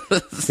exact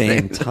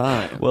same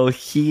time. Well,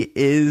 he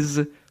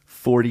is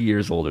 40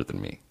 years older than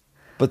me.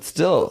 But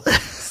still,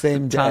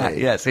 same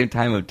day. Yeah, same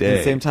time of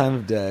day. Same time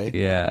of day.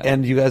 Yeah.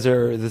 And you guys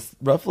are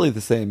roughly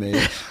the same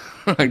age.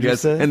 I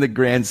guess in the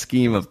grand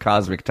scheme of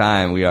cosmic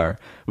time, we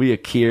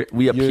appear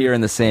in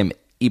the same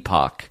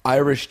epoch.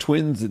 Irish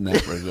twins in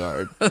that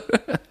regard.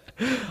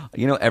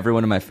 You know,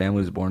 everyone in my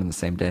family was born on the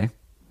same day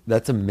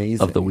That's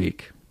amazing. of the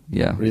week.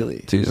 Yeah. Really?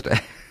 Tuesday.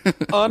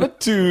 On a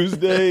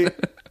Tuesday.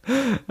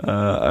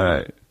 All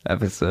right.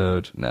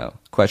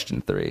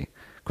 Question 3.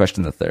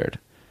 Question the third.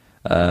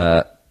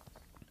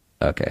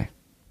 Okay.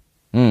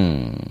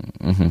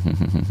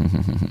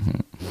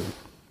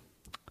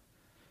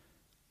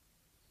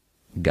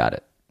 Got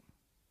it.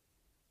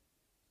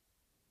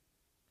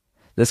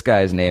 This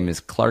guy's name is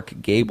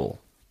Clark Gable.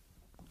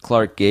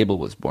 Clark Gable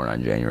was born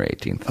on January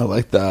 18th. I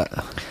like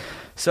that.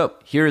 So,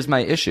 here is my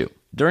issue.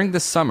 During the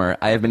summer,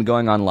 I have been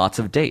going on lots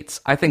of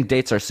dates. I think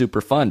dates are super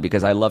fun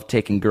because I love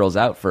taking girls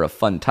out for a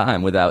fun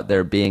time without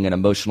there being an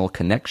emotional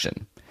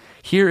connection.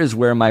 Here is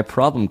where my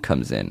problem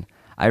comes in.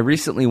 I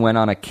recently went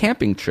on a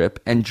camping trip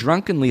and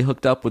drunkenly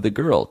hooked up with a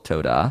girl,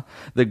 Toda.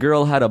 The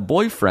girl had a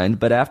boyfriend,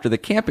 but after the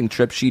camping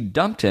trip, she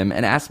dumped him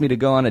and asked me to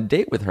go on a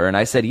date with her, and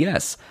I said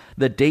yes.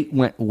 The date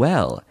went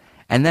well.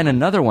 And then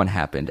another one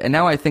happened, and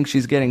now I think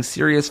she's getting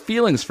serious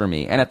feelings for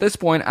me, and at this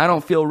point, I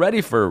don't feel ready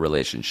for a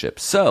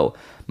relationship. So,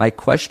 my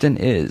question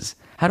is,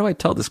 how do I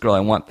tell this girl I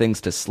want things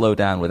to slow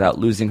down without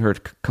losing her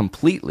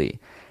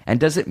completely? And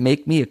does it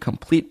make me a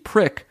complete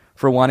prick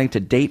for wanting to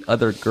date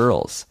other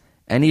girls?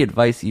 Any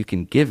advice you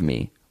can give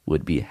me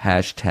would be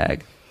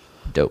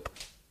 #dope.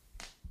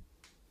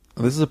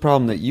 This is a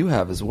problem that you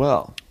have as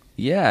well.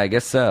 Yeah, I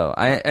guess so.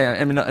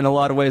 I mean, in a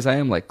lot of ways, I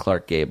am like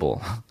Clark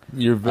Gable.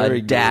 You're very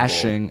a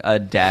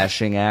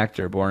dashing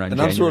actor born on and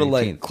January I'm sort of 18th.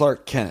 like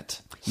Clark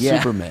Kent, Yeah.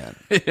 Superman,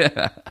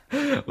 Yeah,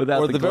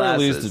 without or the at the very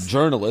glasses. least a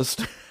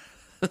journalist.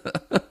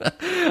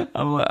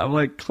 I'm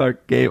like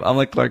Clark Gable. I'm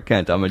like Clark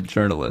Kent. I'm a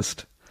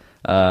journalist.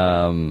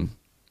 I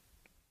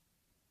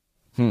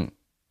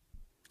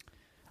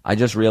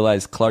just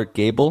realized Clark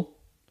Gable,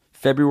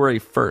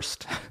 February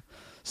 1st.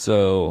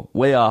 So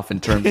way off in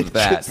terms of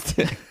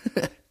that.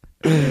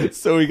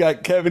 So we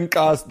got Kevin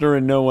Costner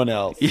and no one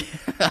else.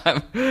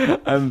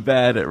 I'm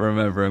bad at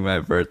remembering my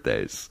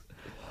birthdays.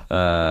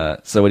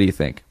 So what do you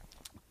think?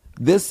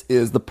 This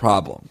is the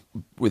problem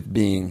with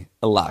being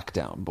a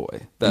lockdown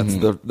boy. That's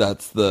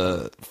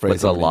the phrase.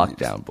 What's a I'm gonna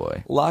lockdown use.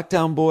 boy?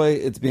 Lockdown boy,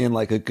 it's being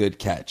like a good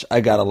catch.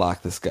 I gotta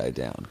lock this guy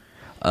down.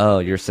 Oh,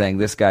 you're saying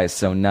this guy's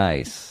so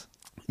nice.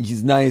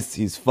 He's nice,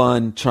 he's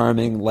fun,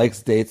 charming,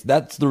 likes dates.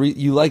 That's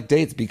you like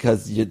dates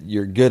because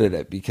you're good at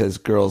it, because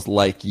girls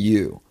like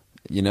you.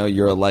 You know,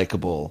 you're a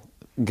likable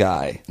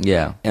guy.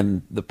 Yeah.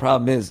 And the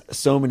problem is,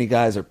 so many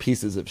guys are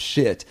pieces of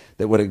shit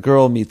that when a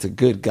girl meets a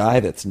good guy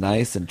that's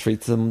nice and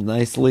treats them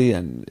nicely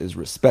and is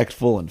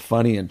respectful and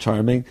funny and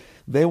charming,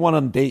 they want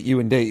to date you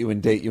and date you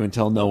and date you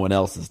until no one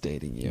else is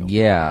dating you.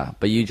 Yeah,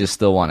 but you just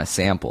still want a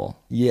sample.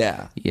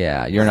 Yeah.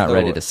 Yeah, you're not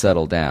ready to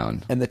settle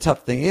down. And the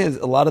tough thing is,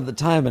 a lot of the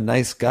time, a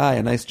nice guy,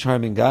 a nice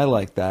charming guy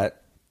like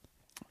that,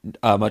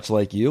 much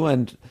like you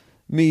and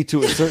me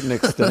to a certain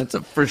extent,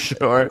 For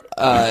sure.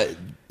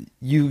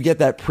 you get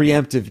that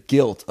preemptive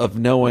guilt of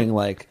knowing,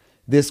 like,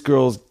 this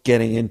girl's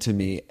getting into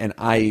me and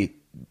I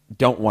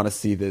don't want to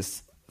see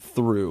this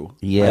through.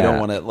 Yeah. I don't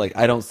want to, like,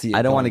 I don't see it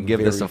I don't want to going give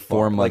this a very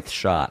far. 4-month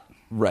shot.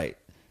 Right.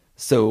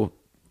 So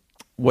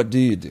what do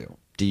you do?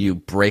 Do you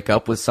break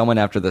up with someone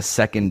after the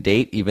second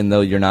date, even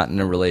though you're not in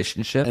a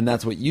relationship? And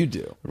that's what you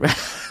do.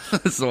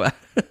 So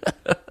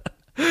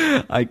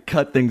I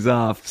cut things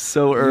off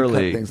so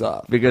early. cut things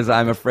off. Because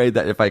I'm afraid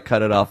that if I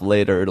cut it off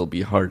later, it'll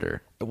be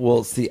harder.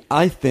 Well, see,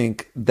 I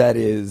think that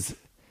is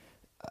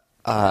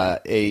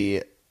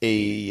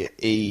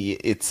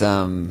it's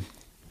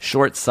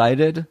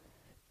Short-sighted?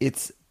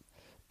 it's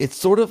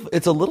sort of,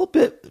 it's a little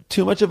bit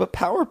too much of a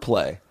power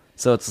play.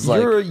 So it's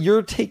like...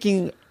 You're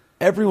taking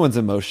everyone's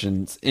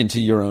emotions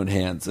into your own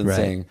hands and Right.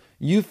 saying,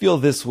 you feel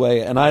this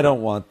way and I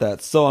don't want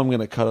that, so I'm going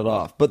to cut it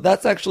off. But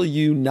that's actually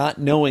you not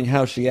knowing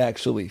how she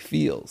actually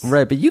feels.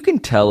 Right, but you can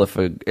tell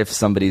if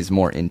somebody's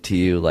more into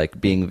you, like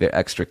being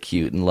extra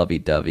cute and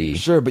lovey-dovey.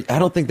 Sure, but I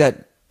don't think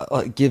that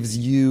gives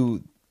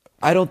you...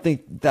 I don't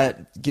think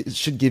that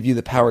should give you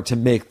the power to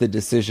make the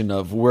decision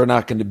of, we're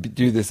not going to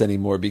do this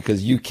anymore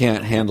because you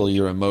can't handle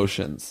your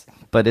emotions.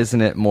 But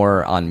isn't it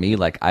more on me?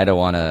 Like, I don't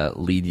want to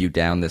lead you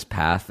down this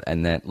path.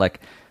 And then,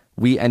 like,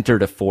 we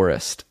entered a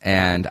forest,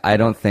 and I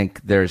don't think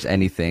there's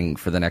anything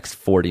for the next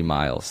 40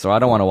 miles. So I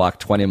don't want to walk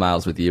 20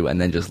 miles with you and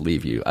then just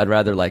leave you. I'd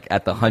rather, like,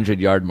 at the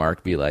 100-yard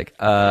mark be like,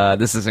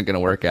 this isn't going to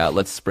work out.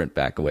 Let's sprint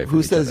back away from Who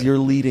each says other. you're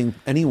leading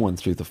anyone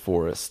through the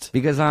forest?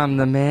 Because I'm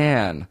the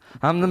man.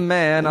 I'm the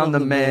man. I'm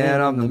the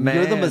man. I'm the man.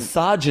 You're the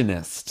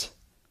misogynist.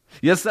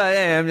 Yes, I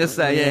am. Yes,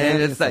 I am.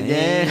 Yes, I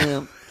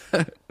am.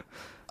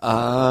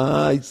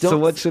 I don't. So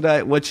what should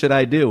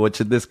I do? What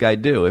should this guy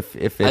do? If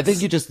it's... I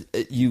think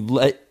you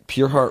let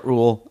pure heart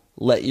rule.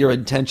 Let your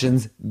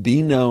intentions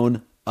be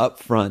known up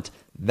front.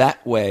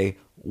 That way,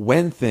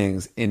 when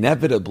things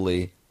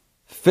inevitably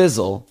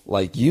fizzle,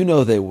 like you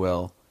know they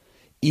will,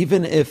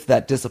 even if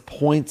that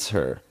disappoints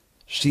her,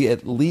 she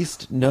at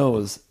least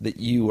knows that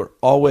you are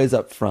always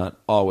up front,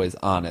 always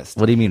honest.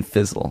 What do you mean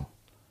fizzle?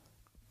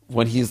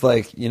 When he's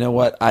like, you know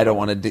what, I don't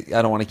want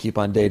to keep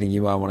on dating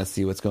you. I want to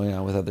see what's going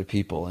on with other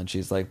people. And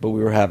she's like, but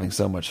we were having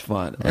so much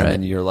fun. And Right.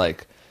 then you're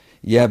like,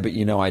 yeah, but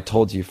I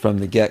told you from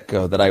the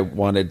get-go that I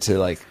wanted to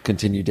like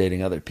continue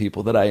dating other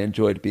people, that I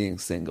enjoyed being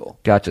single.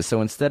 Gotcha.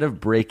 So instead of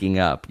breaking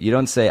up, you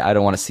don't say, I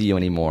don't want to see you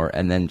anymore,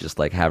 and then just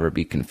like have her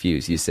be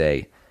confused. You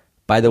say,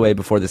 by the way,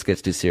 before this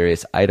gets too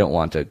serious, I don't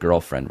want a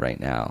girlfriend right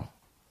now.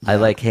 I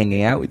like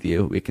hanging out with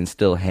you. We can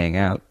still hang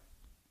out,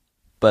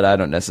 but I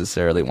don't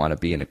necessarily want to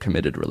be in a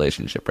committed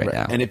relationship right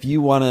now. And if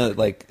you want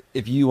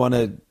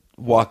to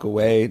walk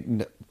away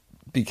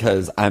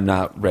because I'm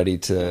not ready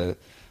to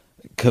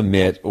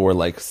commit or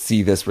like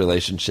see this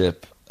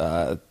relationship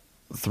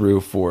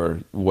through for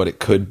what it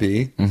could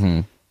be,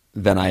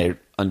 then I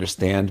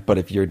understand. But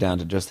if you're down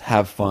to just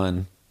have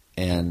fun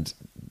and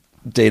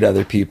date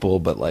other people,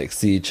 but like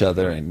see each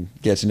other and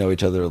get to know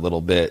each other a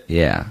little bit,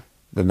 then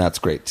that's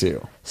great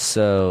too.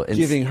 So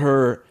giving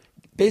her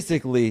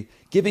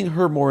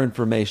more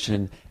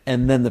information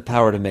and then the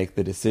power to make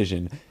the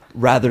decision,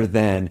 rather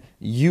than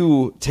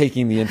you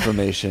taking the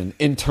information,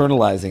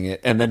 internalizing it,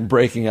 and then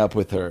breaking up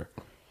with her.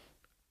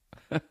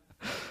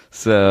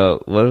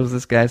 So what was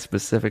this guy's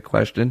specific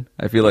question?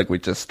 I feel like we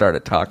just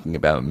started talking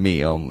about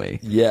me only.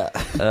 Yeah.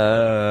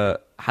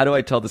 How do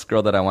I tell this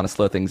girl that I want to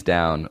slow things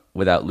down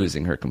without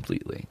losing her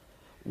completely?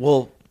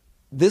 Well,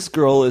 this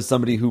girl is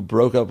somebody who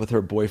broke up with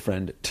her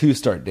boyfriend to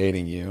start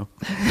dating you,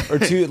 or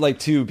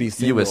to be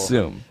single. You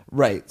assume.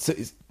 Right. So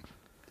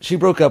she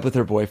broke up with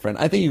her boyfriend.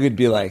 I think you could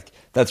be like,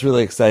 that's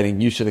really exciting.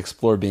 You should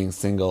explore being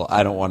single.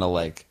 I don't want to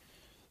like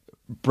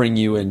bring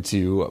you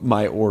into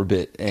my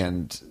orbit,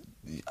 and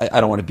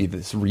I don't want to be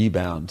this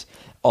rebound.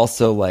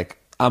 Also, like,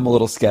 I'm a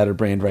little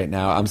scatterbrained right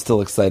now. I'm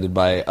still excited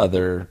by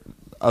other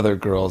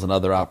girls and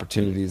other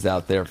opportunities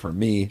out there for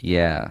me.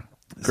 Yeah.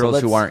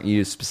 Girls who aren't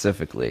you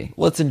specifically.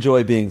 Let's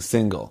enjoy being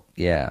single.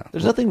 Yeah.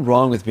 There's nothing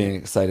wrong with being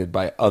excited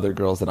by other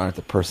girls that aren't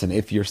the person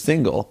if you're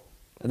single.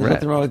 And there's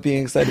nothing wrong with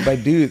being excited by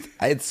dudes.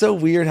 It's so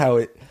weird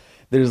how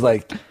there's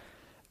like,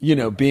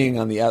 being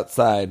on the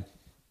outside,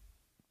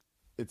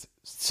 it's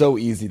so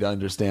easy to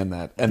understand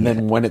that. And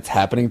then when it's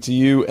happening to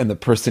you and the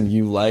person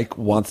you like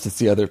wants to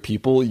see other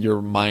people,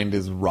 your mind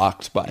is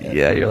rocked by it.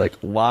 Yeah, you're like,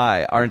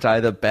 why? Aren't I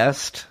the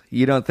best?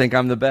 You don't think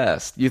I'm the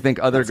best. You think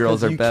other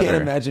girls are better. You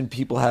can't imagine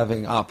people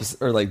having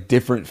opposite or like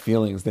different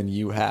feelings than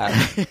you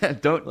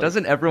have.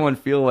 Doesn't everyone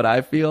feel what I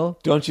feel?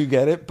 Don't you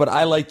get it? But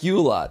I like you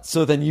a lot.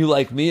 So then you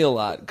like me a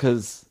lot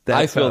because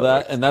I feel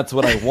that, and that's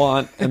what I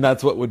want, and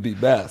that's what would be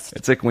best.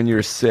 It's like when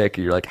you're sick,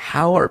 you're like,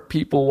 how are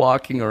people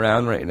walking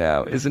around right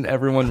now? Isn't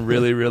everyone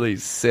really, really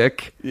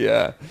sick?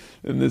 Yeah,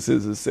 and this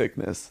is a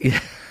sickness. Yeah.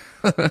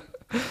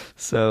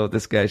 So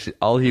this guy,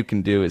 all you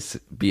can do is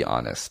be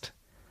honest.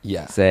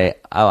 Yeah. Say,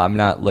 oh, I'm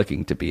not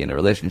looking to be in a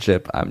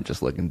relationship. I'm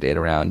just looking to date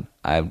around.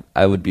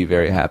 I would be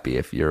very happy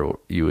if you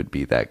would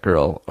be that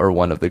girl or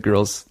one of the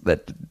girls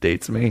that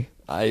dates me.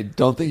 I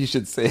don't think you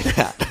should say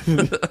that.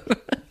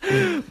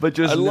 But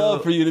I'd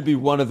love for you to be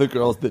one of the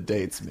girls that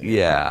dates me.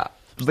 Yeah.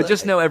 But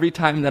just know every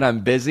time that I'm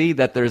busy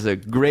that there's a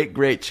great,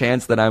 great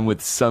chance that I'm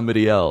with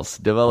somebody else,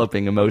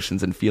 developing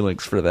emotions and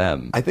feelings for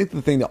them. I think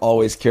the thing to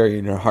always carry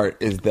in your heart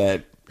is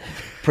that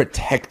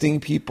protecting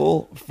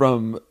people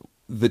from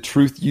the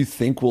truth you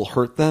think will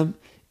hurt them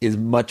is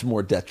much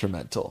more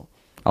detrimental.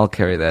 I'll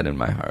carry that in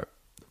my heart.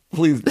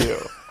 Please do.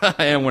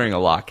 I am wearing a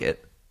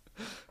locket.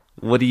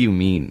 What do you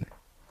mean?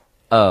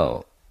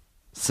 Oh,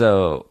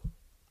 so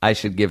I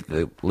should give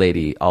the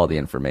lady all the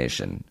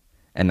information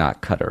and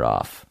not cut her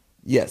off.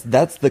 Yes,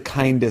 that's the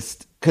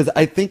kindest, because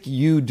I think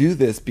you do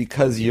this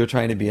because you're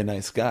trying to be a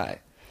nice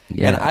guy.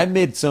 Yeah. And I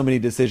made so many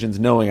decisions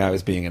knowing I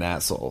was being an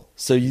asshole.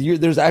 So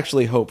there's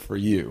actually hope for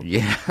you.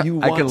 Yeah,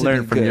 you I can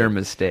learn from your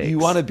mistakes. You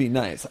want to be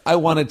nice. I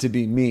wanted to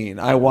be mean.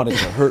 I wanted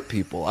to hurt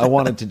people. I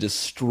wanted to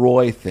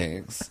destroy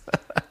things.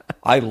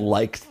 I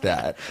liked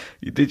that.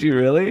 Did you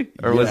really?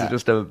 Or was it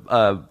just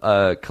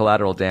a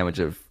collateral damage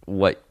of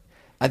what?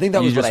 I think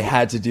that was what I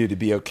had to do to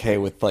be okay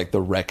with like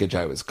the wreckage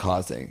I was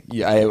causing.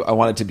 Yeah, I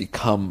wanted to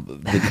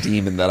become the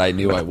demon that I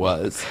knew I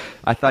was.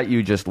 I thought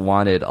you just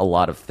wanted a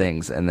lot of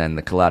things, and then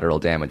the collateral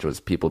damage was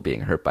people being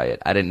hurt by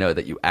it. I didn't know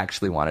that you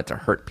actually wanted to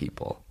hurt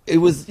people. It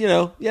was,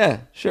 yeah,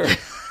 sure.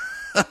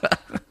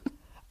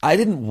 I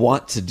didn't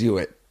want to do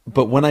it,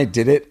 but when I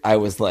did it, I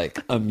was like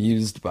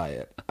amused by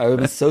it. I was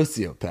a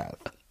sociopath.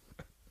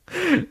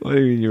 What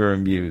do you mean you were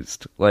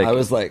amused? Like I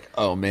was like,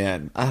 oh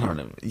man, I don't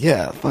know.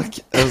 Yeah, fuck.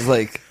 I was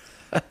like,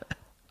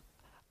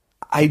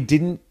 I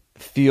didn't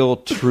feel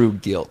true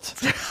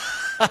guilt.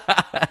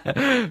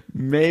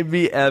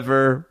 Maybe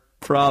ever,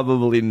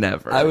 probably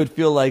never. I would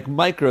feel like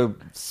micro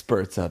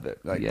spurts of it.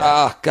 Like,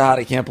 oh God,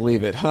 I can't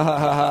believe it.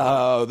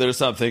 Oh, there's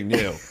something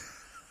new.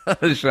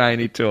 A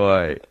shiny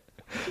toy.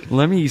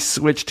 Let me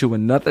switch to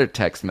another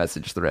text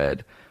message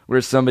thread where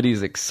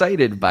somebody's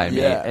excited by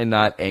me and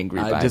not angry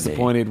by me. I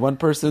disappointed one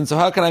person, so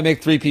how can I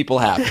make 3 people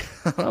happy?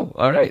 Oh,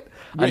 all right.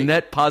 Great. A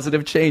net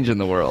positive change in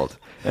the world.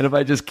 And if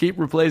I just keep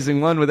replacing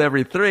one with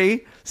every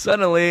 3,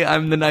 suddenly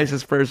I'm the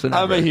nicest person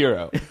ever. I'm a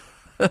hero.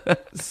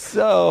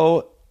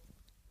 So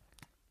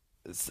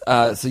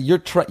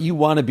you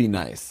want to be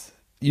nice.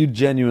 You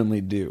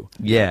genuinely do.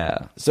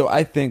 Yeah. So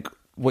I think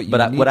what you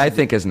But what I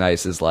think is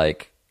nice is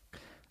like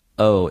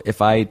oh,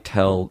 if I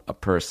tell a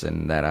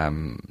person that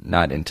I'm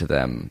not into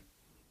them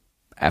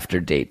after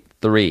date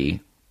 3,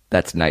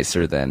 that's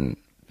nicer than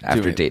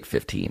after it. date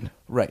 15.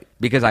 Right.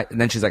 Because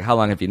and then she's like, how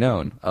long have you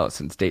known? Oh,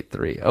 since date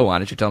 3. Oh, why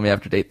don't you tell me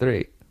after date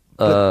 3?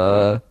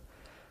 Well,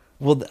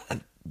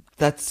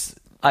 that's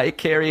I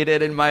carried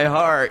it in my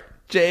heart.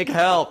 Jake,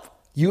 help.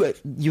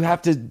 you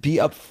have to be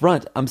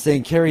upfront. I'm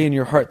saying carry in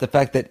your heart the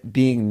fact that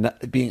being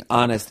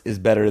honest is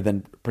better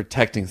than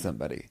protecting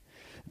somebody.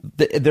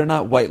 They're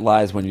not white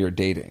lies when you're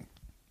dating.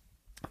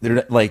 They're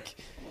not, like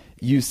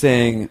you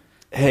saying,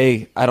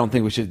 "Hey, I don't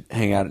think we should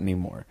hang out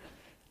anymore."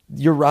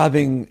 You're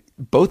robbing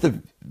both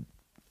of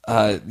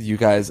you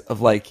guys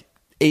of like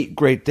 8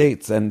 great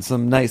dates and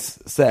some nice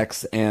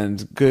sex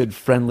and good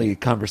friendly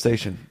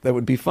conversation that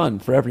would be fun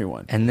for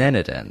everyone. And then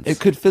it ends. It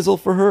could fizzle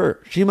for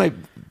her. She might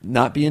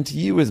not be into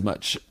you as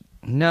much.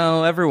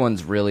 No,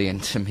 everyone's really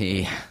into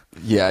me.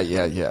 Yeah,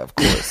 of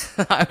course.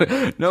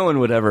 No one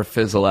would ever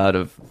fizzle out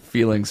of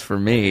feelings for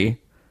me.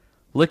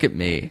 Look at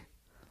me.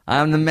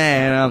 I'm the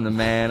man, I'm the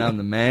man, I'm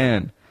the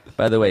man.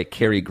 By the way,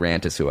 Cary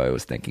Grant is who I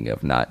was thinking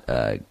of, not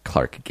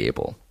Clark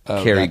Gable.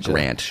 Oh, Cary gotcha.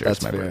 Grant shares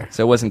That's my fair. brain.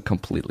 So it wasn't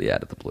completely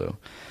out of the blue.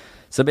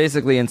 So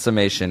basically, in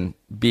summation,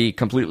 be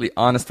completely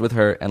honest with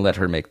her and let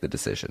her make the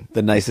decision.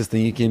 The nicest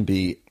thing you can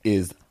be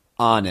is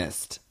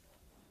honest.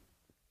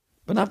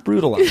 But not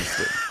brutal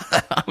honesty.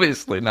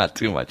 Obviously, not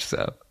too much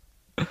so.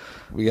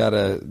 We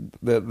gotta,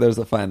 there's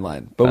a fine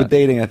line. But with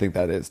dating, I think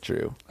that is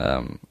true.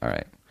 All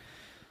right.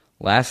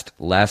 Last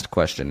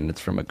question, and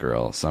it's from a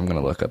girl. So I'm going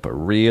to look up a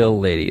real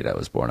lady that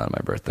was born on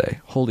my birthday.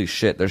 Holy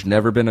shit, there's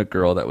never been a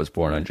girl that was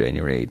born on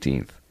January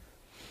 18th.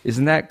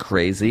 Isn't that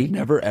crazy?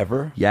 Never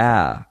ever?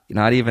 Yeah,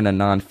 not even a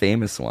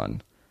non-famous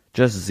one.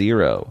 Just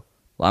 0.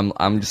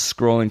 I'm just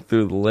scrolling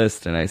through the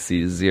list and I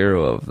see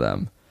 0 of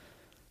them.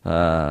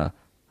 I'm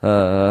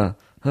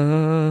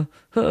gonna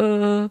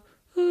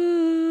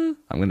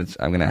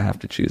have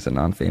to choose a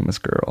non-famous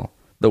girl.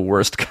 The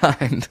worst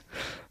kind.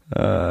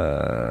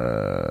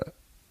 All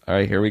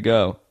right, here we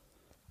go.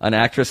 An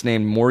actress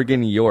named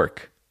Morgan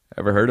York.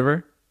 Ever heard of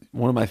her?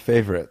 One of my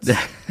favorites.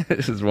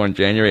 This is born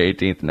January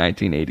 18th,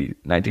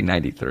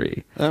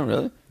 1993. Oh,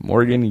 really?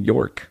 Morgan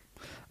York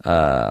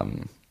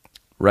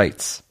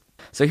writes,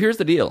 so here's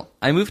the deal.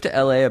 I moved to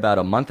LA about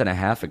a month and a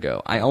half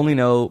ago. I only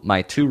know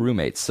my 2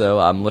 roommates, so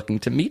I'm looking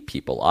to meet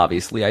people.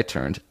 Obviously, I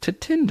turned to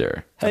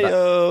Tinder.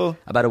 Hey-o.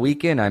 About a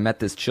week in, I met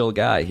this chill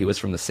guy. He was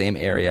from the same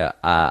area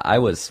I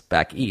was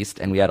back east,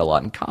 and we had a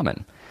lot in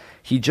common.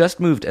 He just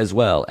moved as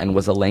well and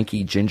was a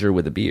lanky ginger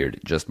with a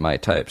beard, just my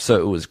type,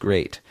 so it was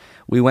great.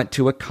 We went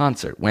to a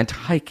concert, went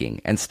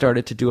hiking, and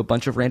started to do a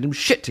bunch of random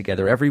shit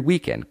together every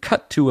weekend.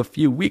 Cut to a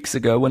few weeks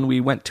ago when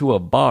we went to a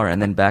bar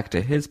and then back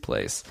to his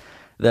place.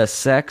 The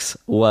sex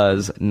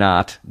was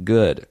not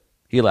good.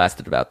 He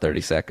lasted about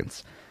 30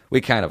 seconds.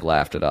 We kind of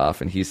laughed it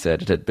off, and he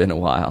said it had been a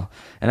while.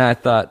 And I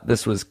thought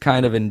this was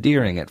kind of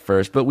endearing at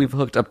first, but we've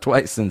hooked up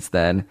twice since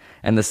then,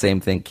 and the same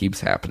thing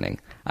keeps happening.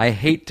 I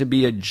hate to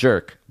be a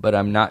jerk, but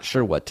I'm not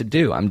sure what to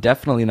do. I'm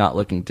definitely not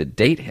looking to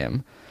date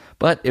him,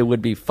 but it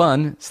would be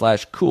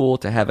fun/cool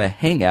to have a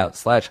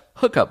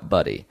hangout/hookup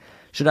buddy.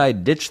 Should I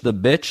ditch the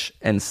bitch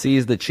and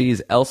seize the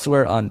cheese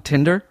elsewhere on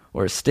Tinder,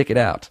 or stick it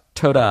out?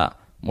 Toda,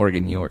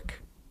 Morgan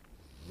York.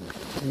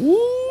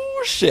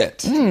 Woo,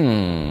 shit.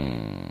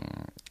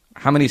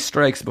 How many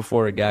strikes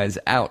before a guy's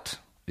out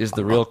is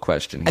the real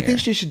question here. I think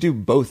she should do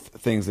both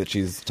things that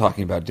she's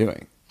talking about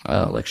doing.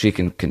 Oh, like she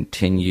can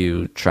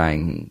continue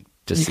trying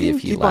to see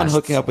if he keep on lasts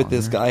hooking up with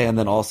this longer. guy and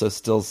then also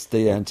still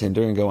stay on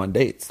Tinder and go on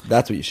dates.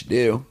 That's what you should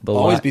do. But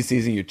Always why- be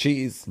seizing your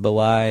cheese. But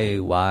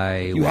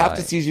why? You have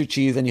to seize your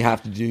cheese and you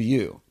have to do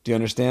you. Do you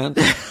understand?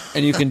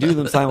 And you can do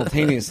them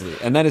simultaneously.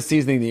 And that is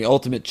seasoning the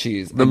ultimate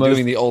cheese and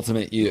doing the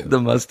ultimate you. The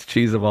most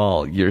cheese of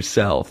all,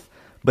 yourself.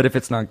 But if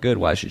it's not good,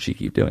 why should she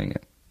keep doing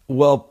it?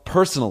 Well,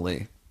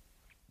 personally,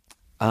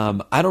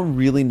 I don't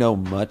really know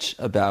much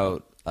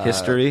about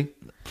History?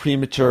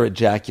 premature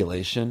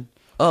ejaculation.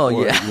 Oh,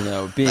 or,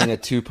 yeah. Being a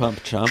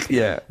 2-pump chump.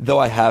 Yeah. Though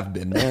I have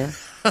been there.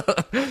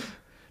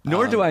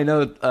 Nor do I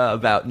know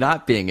about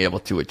not being able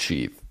to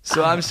achieve.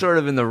 So I'm sort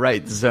of in the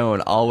right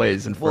zone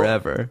always and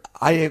forever.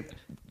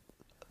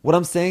 What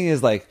I'm saying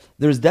is, like,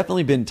 there's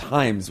definitely been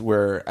times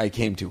where I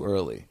came too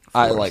early.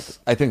 I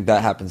think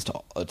that happens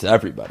to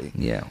everybody.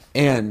 Yeah.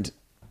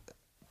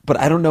 But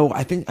I don't know.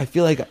 I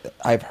feel like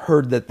I've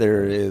heard that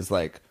there is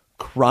like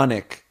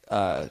chronic,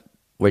 Where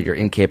you're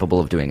incapable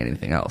of doing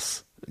anything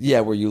else.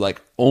 where you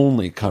like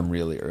only come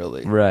really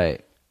early.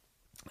 Right.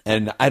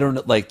 And I don't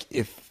know, like,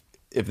 if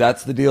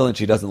that's the deal and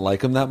she doesn't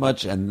like him that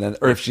much, and then,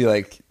 or if she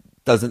like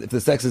doesn't, if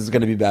the sex is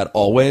going to be bad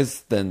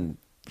always, then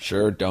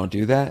sure, don't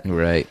do that.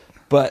 Right.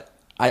 But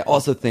I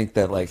also think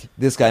that like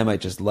this guy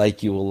might just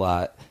like you a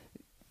lot.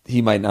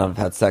 He might not have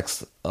had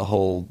sex a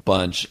whole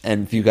bunch,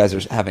 and if you guys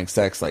are having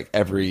sex like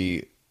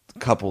every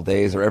couple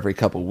days or every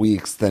couple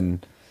weeks,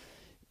 then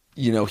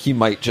he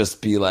might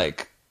just be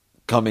like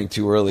coming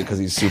too early because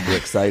he's super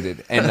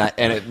excited, and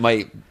it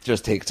might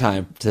just take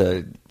time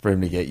for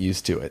him to get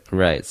used to it.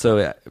 Right.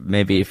 So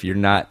maybe if you're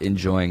not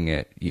enjoying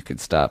it, you can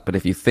stop. But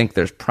if you think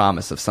there's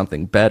promise of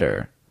something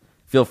better,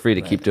 feel free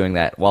to keep doing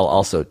that while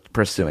also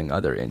pursuing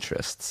other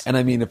interests. And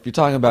I mean, if you're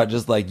talking about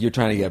just like you're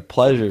trying to get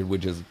pleasure,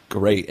 which is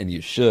great, and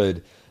you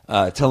should.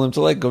 Tell him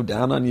to like go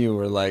down on you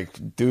or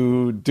like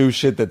do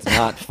shit that's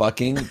not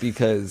fucking,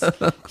 because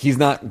he's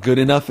not good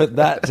enough at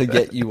that to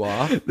get you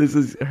off. This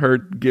is her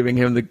giving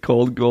him the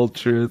cold gold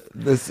truth.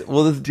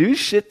 Do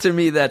shit to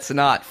me that's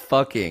not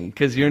fucking,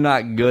 because you're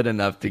not good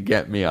enough to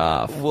get me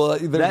off. Well,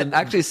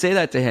 actually say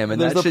that to him,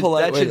 and that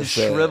should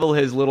shrivel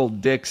his little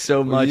dick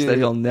so much that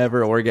he'll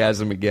never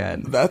orgasm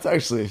again. That's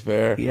actually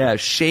fair. Yeah,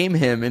 shame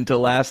him into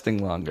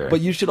lasting longer.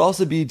 But you should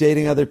also be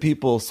dating other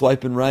people,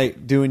 swiping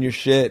right, doing your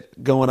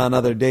shit, going on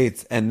other dates,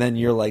 and then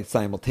you're like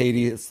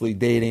simultaneously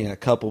dating a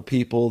couple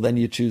people, then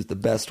you choose the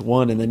best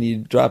one, and then you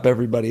drop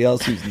everybody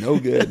else who's no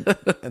good.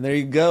 And there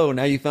you go.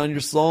 Now you found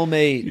your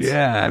soulmate.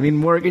 Yeah, I mean,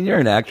 Morgan, you're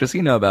an actress.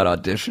 You know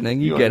about auditioning.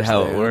 You get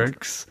how it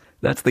works.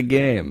 That's the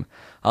game.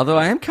 Although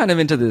I am kind of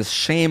into this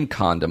shame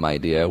condom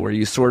idea where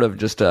you sort of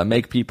just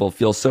make people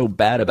feel so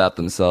bad about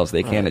themselves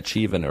they can't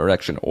achieve an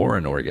erection or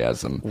an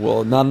orgasm.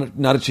 Well,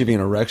 not achieving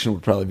an erection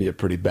would probably be a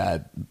pretty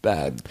bad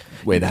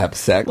way to have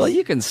sex. Well,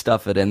 you can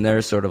stuff it in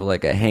there, sort of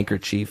like a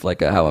handkerchief, like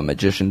how a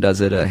magician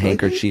does it, a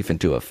handkerchief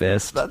into a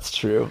fist. That's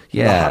true.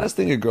 Yeah. The hottest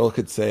thing a girl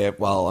could say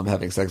while I'm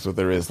having sex with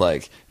her is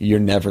like,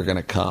 "You're never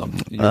gonna come.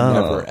 You're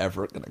never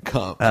ever gonna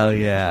come." Oh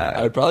yeah.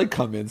 I would probably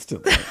come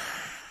instantly.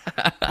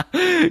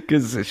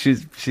 Because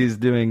she's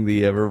doing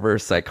the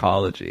reverse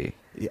psychology.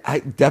 Yeah, I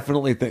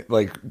definitely think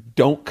like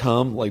don't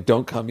come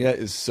yet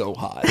is so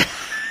hot.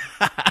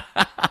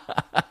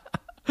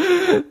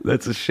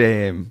 That's a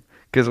shame,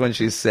 because when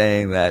she's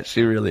saying that,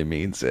 she really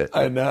means it.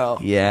 I know.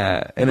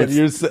 Yeah, and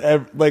you're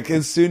like,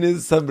 as soon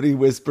as somebody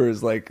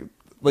whispers like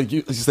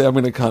you say I'm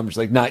gonna come, she's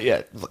like, not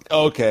yet. It's like,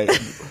 okay,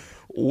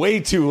 way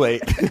too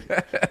late.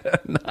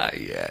 Not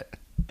yet.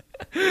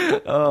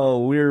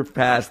 Oh, we're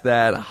past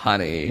that,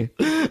 honey.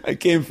 I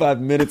came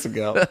 5 minutes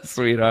ago.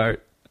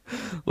 Sweetheart.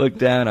 Look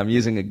down, I'm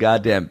using a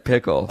goddamn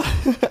pickle.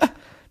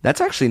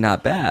 That's actually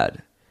not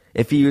bad.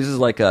 If he uses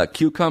like a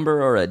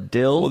cucumber or a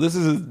dill. Well, this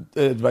is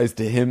advice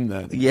to him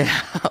then. Yeah.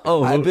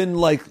 Oh, I've been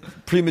like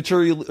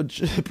prematurely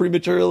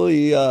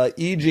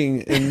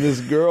aging in this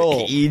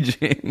girl.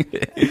 Aging.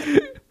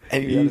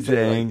 And you gotta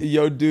say, like,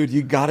 yo, dude,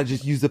 you gotta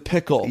just use a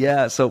pickle.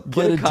 Yeah, so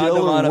put a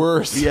condom on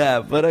worse.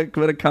 Yeah, put a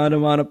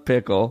condom on a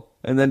pickle,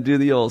 and then do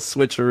the old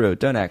switcheroo.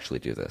 Don't actually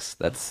do this.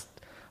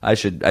 I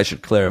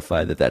should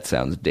clarify that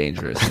sounds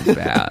dangerous and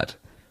bad.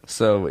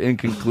 So, in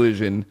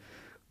conclusion,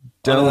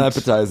 don't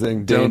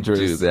appetizing, dangerous,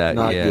 do that.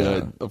 Not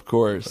good, of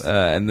course.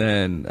 And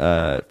then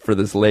for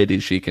this lady,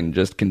 she can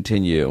just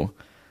continue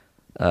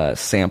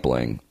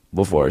sampling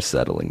before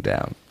settling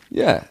down.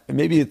 Yeah, and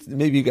maybe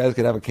you guys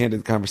could have a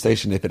candid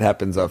conversation if it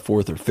happens a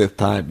fourth or fifth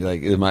time.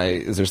 Like,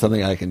 is there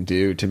something I can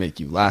do to make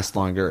you last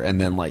longer?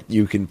 And then like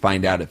you can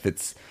find out if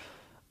it's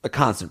a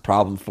constant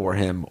problem for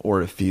him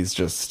or if he's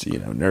just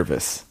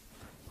nervous.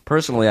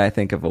 Personally, I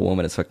think if a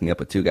woman is hooking up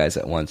with two guys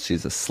at once,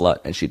 she's a slut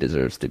and she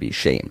deserves to be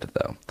shamed.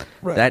 Though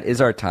That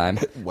is our time.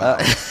 Wow,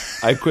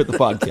 I quit the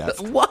podcast.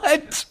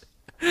 What?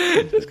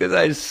 Just because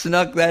I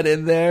snuck that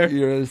in there?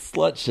 You're a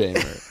slut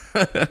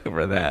shamer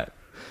for that.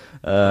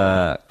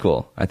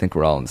 Cool. I think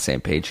we're all on the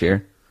same page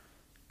here.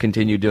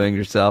 Continue doing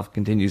yourself.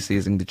 Continue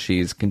seizing the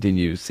cheese.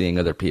 Continue seeing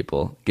other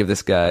people. Give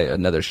this guy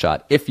another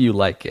shot if you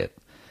like it.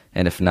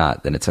 And if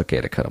not, then it's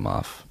okay to cut him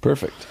off.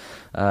 Perfect.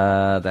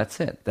 That's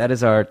it. That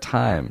is our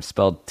time,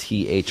 spelled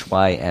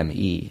Thyme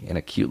in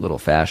a cute little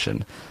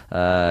fashion.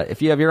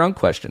 If you have your own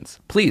questions,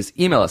 please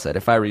email us at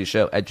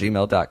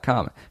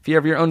ifireadshow@gmail.com. If you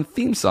have your own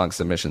theme song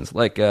submissions,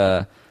 like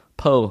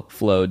Poe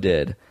Flo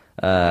did,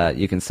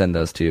 you can send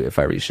those to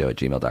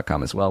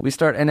ifireadshow@gmail.com as well. We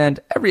start and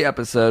end every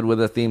episode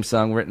with a theme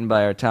song written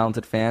by our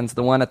talented fans.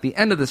 The one at the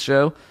end of the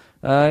show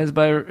is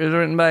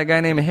written by a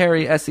guy named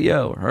Harry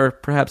SEO, or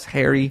perhaps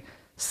Harry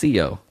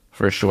CO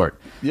for short.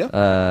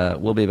 Yeah.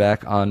 We'll be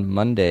back on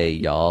Monday,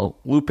 y'all.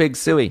 Woo Pig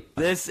Suey.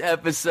 This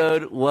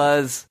episode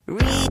was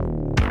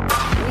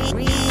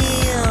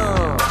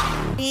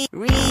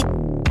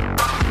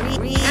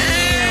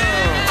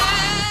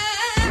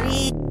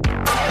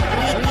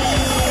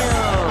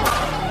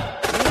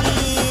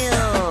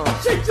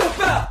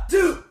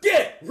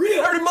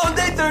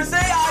Thursday,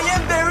 I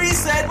am very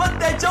sad, but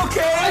that's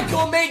okay. I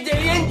call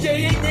Mayday and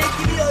Jay and they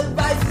give me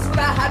advice is what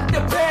I have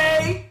to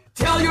pay.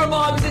 Tell your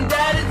moms and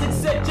dads and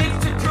said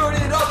Jakes to turn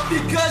it up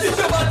because it's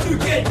about to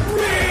get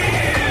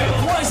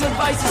real. Wise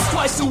advice is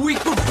twice a week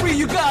for free,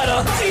 you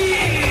gotta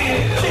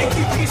deal.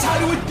 Jakey teach how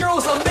to with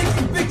girls, I'll make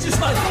you bitches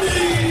like me.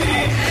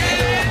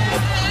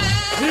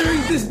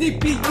 Hearing this sneak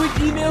peek with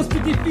emails to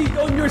defeat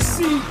on your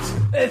seat.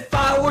 If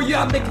I were you,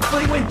 I'd make it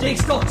funny when Jake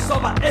talks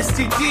about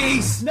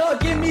STDs. Now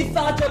give me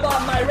thoughts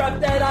about my rap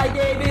that I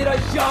gave it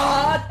a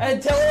shot. And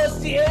tell us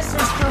the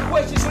answers to your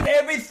questions with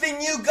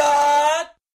everything you got.